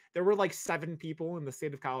country, there were like 7 people in the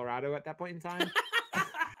state of Colorado at that point in time.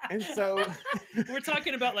 And so we're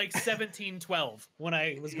talking about like 1712 when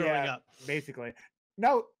I was growing up. Basically.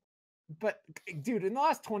 No, but dude, in the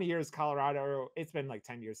last 20 years, Colorado, it's been like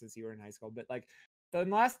 10 years since you were in high school, but like in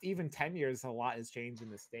the last even 10 years, a lot has changed in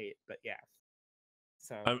the state. But yeah.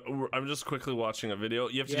 So I'm just quickly watching a video.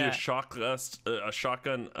 You have to do a shot glass, a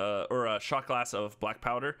shotgun, or a shot glass of black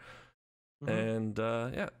powder. And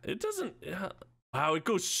it doesn't. Wow, it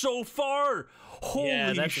goes so far.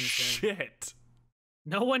 Holy shit.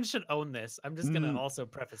 No one should own this. I'm just gonna also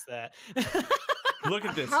preface that. Look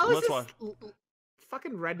at this. Let's watch.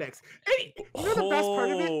 Fucking rednecks. Hey, you know the best part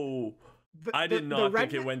of it? I did not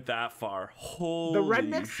think it went that far.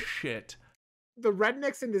 Holy shit. The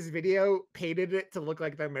rednecks in this video painted it to look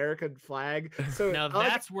like the American flag. So now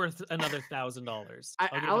that's worth another $1,000.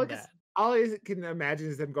 All I can imagine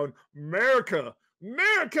is them going, America,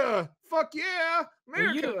 fuck yeah,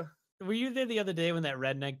 America. Were you there the other day when that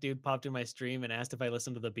redneck dude popped in my stream and asked if I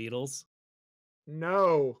listened to the Beatles?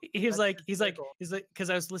 No. He's like, because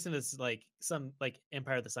I was listening to like some like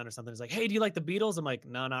Empire of the Sun or something. He's like, hey, do you like the Beatles? I'm like,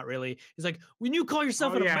 no, not really. He's like, when you call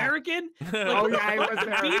yourself an American, like, I was there.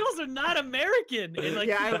 The Beatles are not American. And like,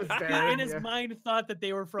 I was there. In his mind, thought that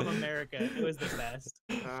they were from America. It was the best.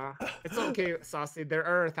 It's okay, Saucy. There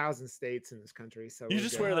are 1,000 states in this country, so you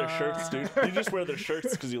just wear their shirts, dude. You just wear their shirts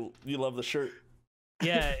because you love the shirt.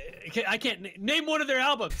 Yeah, I can't name one of their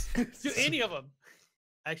albums. Do any of them?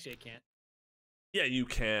 Actually, I can't. Yeah, you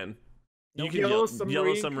can. You can Yellow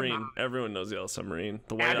Submarine. Everyone knows Yellow Submarine.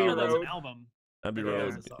 The Abbey Road. Album. Abbey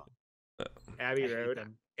Road. Abbey Road.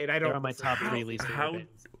 And I They're on my top 3 least favorite.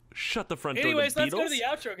 Shut the front door. Anyways, let's go to the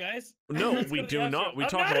outro, guys. No, we do not. We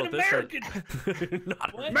talk about this. American.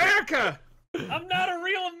 America. I'm not a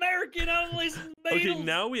real American. I don't listen to Beatles. Okay,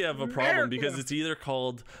 now we have a problem because it's either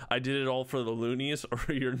called I Did It All for the Loonies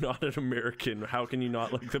or You're Not an American. How can you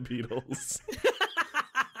not like the Beatles?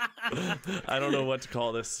 I don't know what to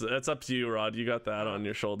call this. That's up to you, Rod. You got that on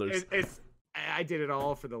your shoulders. I did it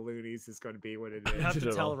all for the Loonies is going to be what it You is. have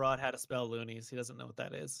to tell Rod how to spell loonies. He doesn't know what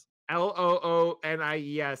that is.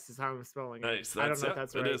 Loonies is how I'm spelling it. Nice. I don't know if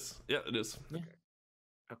that's right. It is. Yeah, it is.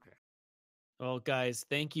 Okay. Well, guys,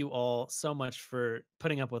 thank you all so much for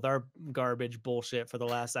putting up with our garbage bullshit for the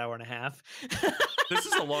last hour and a half. This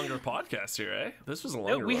is a longer podcast here, eh? This was a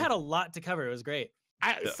longer We one. had a lot to cover. It was great.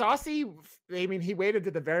 Saucy, I mean, he waited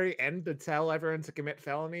to the very end to tell everyone to commit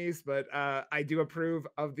felonies, but I do approve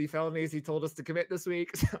of the felonies he told us to commit this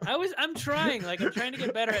week. So. I'm trying to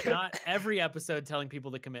get better at not every episode telling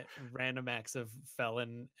people to commit random acts of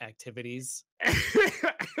felon activities.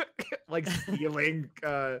 Like stealing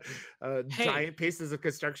giant pieces of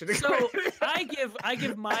construction So equipment. I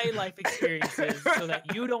give my life experiences so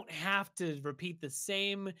that you don't have to repeat the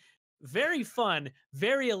same very fun,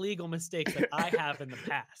 very illegal mistakes that I have in the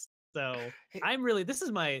past. So I'm really this is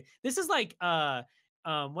like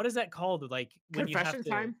what is that called? Like when you have Confession to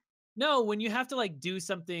time? No, when you have to like do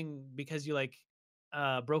something because you like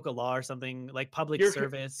broke a law or something, like public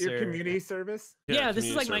service your or community service. Yeah, this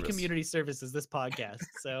is like community my community service is this podcast.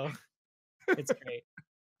 So it's great.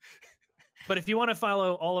 But if you want to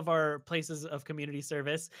follow all of our places of community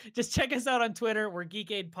service, just check us out on Twitter. We're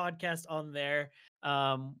GeekAid Podcast on there.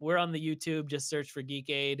 We're on the YouTube. Just search for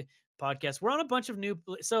GeekAid Podcast. We're on a bunch of new.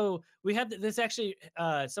 So we had this actually.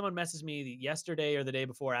 Someone messaged me yesterday or the day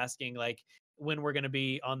before asking like when we're going to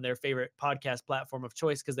be on their favorite podcast platform of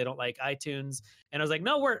choice because they don't like iTunes. And I was like,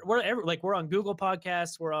 no, we're on Google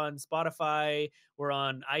Podcasts, we're on Spotify, we're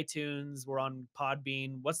on iTunes, we're on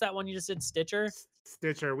Podbean. What's that one you just said? Stitcher.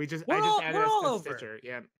 Stitcher. I just we're added all us to over. Stitcher.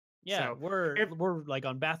 Yeah. Yeah, So, we're like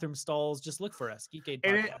on bathroom stalls. Just look for us, GeekAid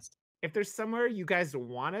Podcast. If there's somewhere you guys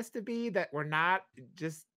want us to be that we're not,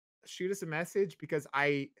 just shoot us a message because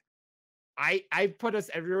I put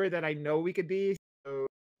us everywhere that I know we could be. So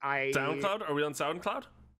SoundCloud? Are we on SoundCloud?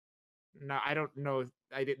 No, I don't know.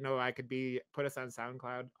 I didn't know I could be put us on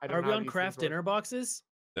SoundCloud. I don't Are know we how on these Craft things work. Dinner Boxes?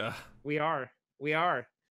 Yeah. We are.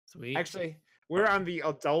 Sweet. Actually, we're on the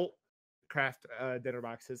adult Craft dinner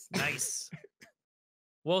boxes. Nice.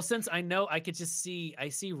 Well, since I know I could just see, I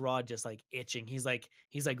see Rod just like itching. He's like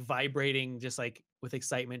vibrating, just like with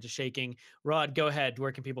excitement, just shaking. Rod, go ahead.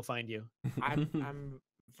 Where can people find you? I'm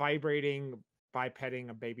vibrating by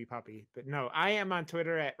petting a baby puppy. But no, I am on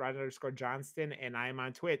Twitter at Rod_Johnston, and I am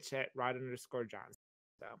on Twitch at Rod_Johnston.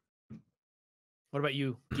 So, what about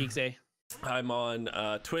you, GeekAid? I'm on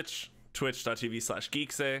Twitch,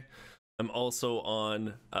 twitch.tv/GeekSay. I'm also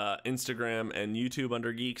on Instagram and YouTube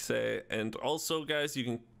under GeekSay. And also, guys, you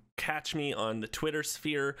can catch me on the Twitter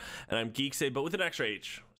sphere, and I'm GeekSay, but with an extra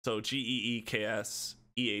H. So GeekSEH.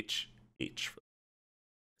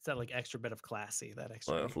 Is that like extra bit of classy? That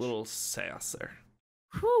extra A H? little sass there.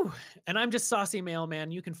 Whew. And I'm just Saucy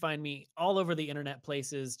Mailman. You can find me all over the internet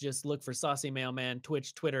places. Just look for Saucy Mailman,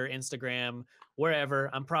 Twitch, Twitter, Instagram,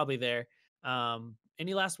 wherever. I'm probably there.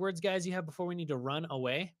 Any last words, guys, you have before we need to run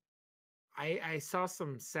away? I saw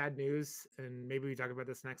some sad news, and maybe we talk about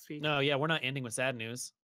this next week. No, yeah, we're not ending with sad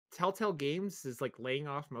news. Telltale Games is like laying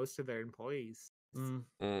off most of their employees. Kind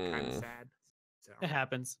of sad. So It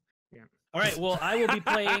happens. Yeah. All right. Well, I will be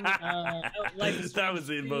playing. Life is That was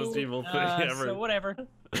the Strange most 2, evil thing ever. So whatever.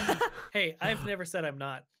 Hey, I've never said I'm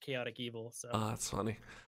not chaotic evil. So Oh, that's funny.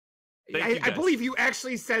 I believe you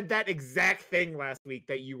actually said that exact thing last week,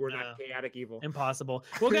 that you were not chaotic evil. Impossible.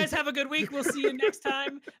 Well, guys, have a good week. We'll see you next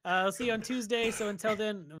time. I'll see you on Tuesday. So until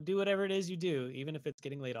then, do whatever it is you do, even if it's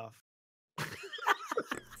getting laid off.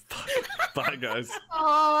 Bye, guys.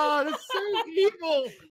 Oh, that's so evil.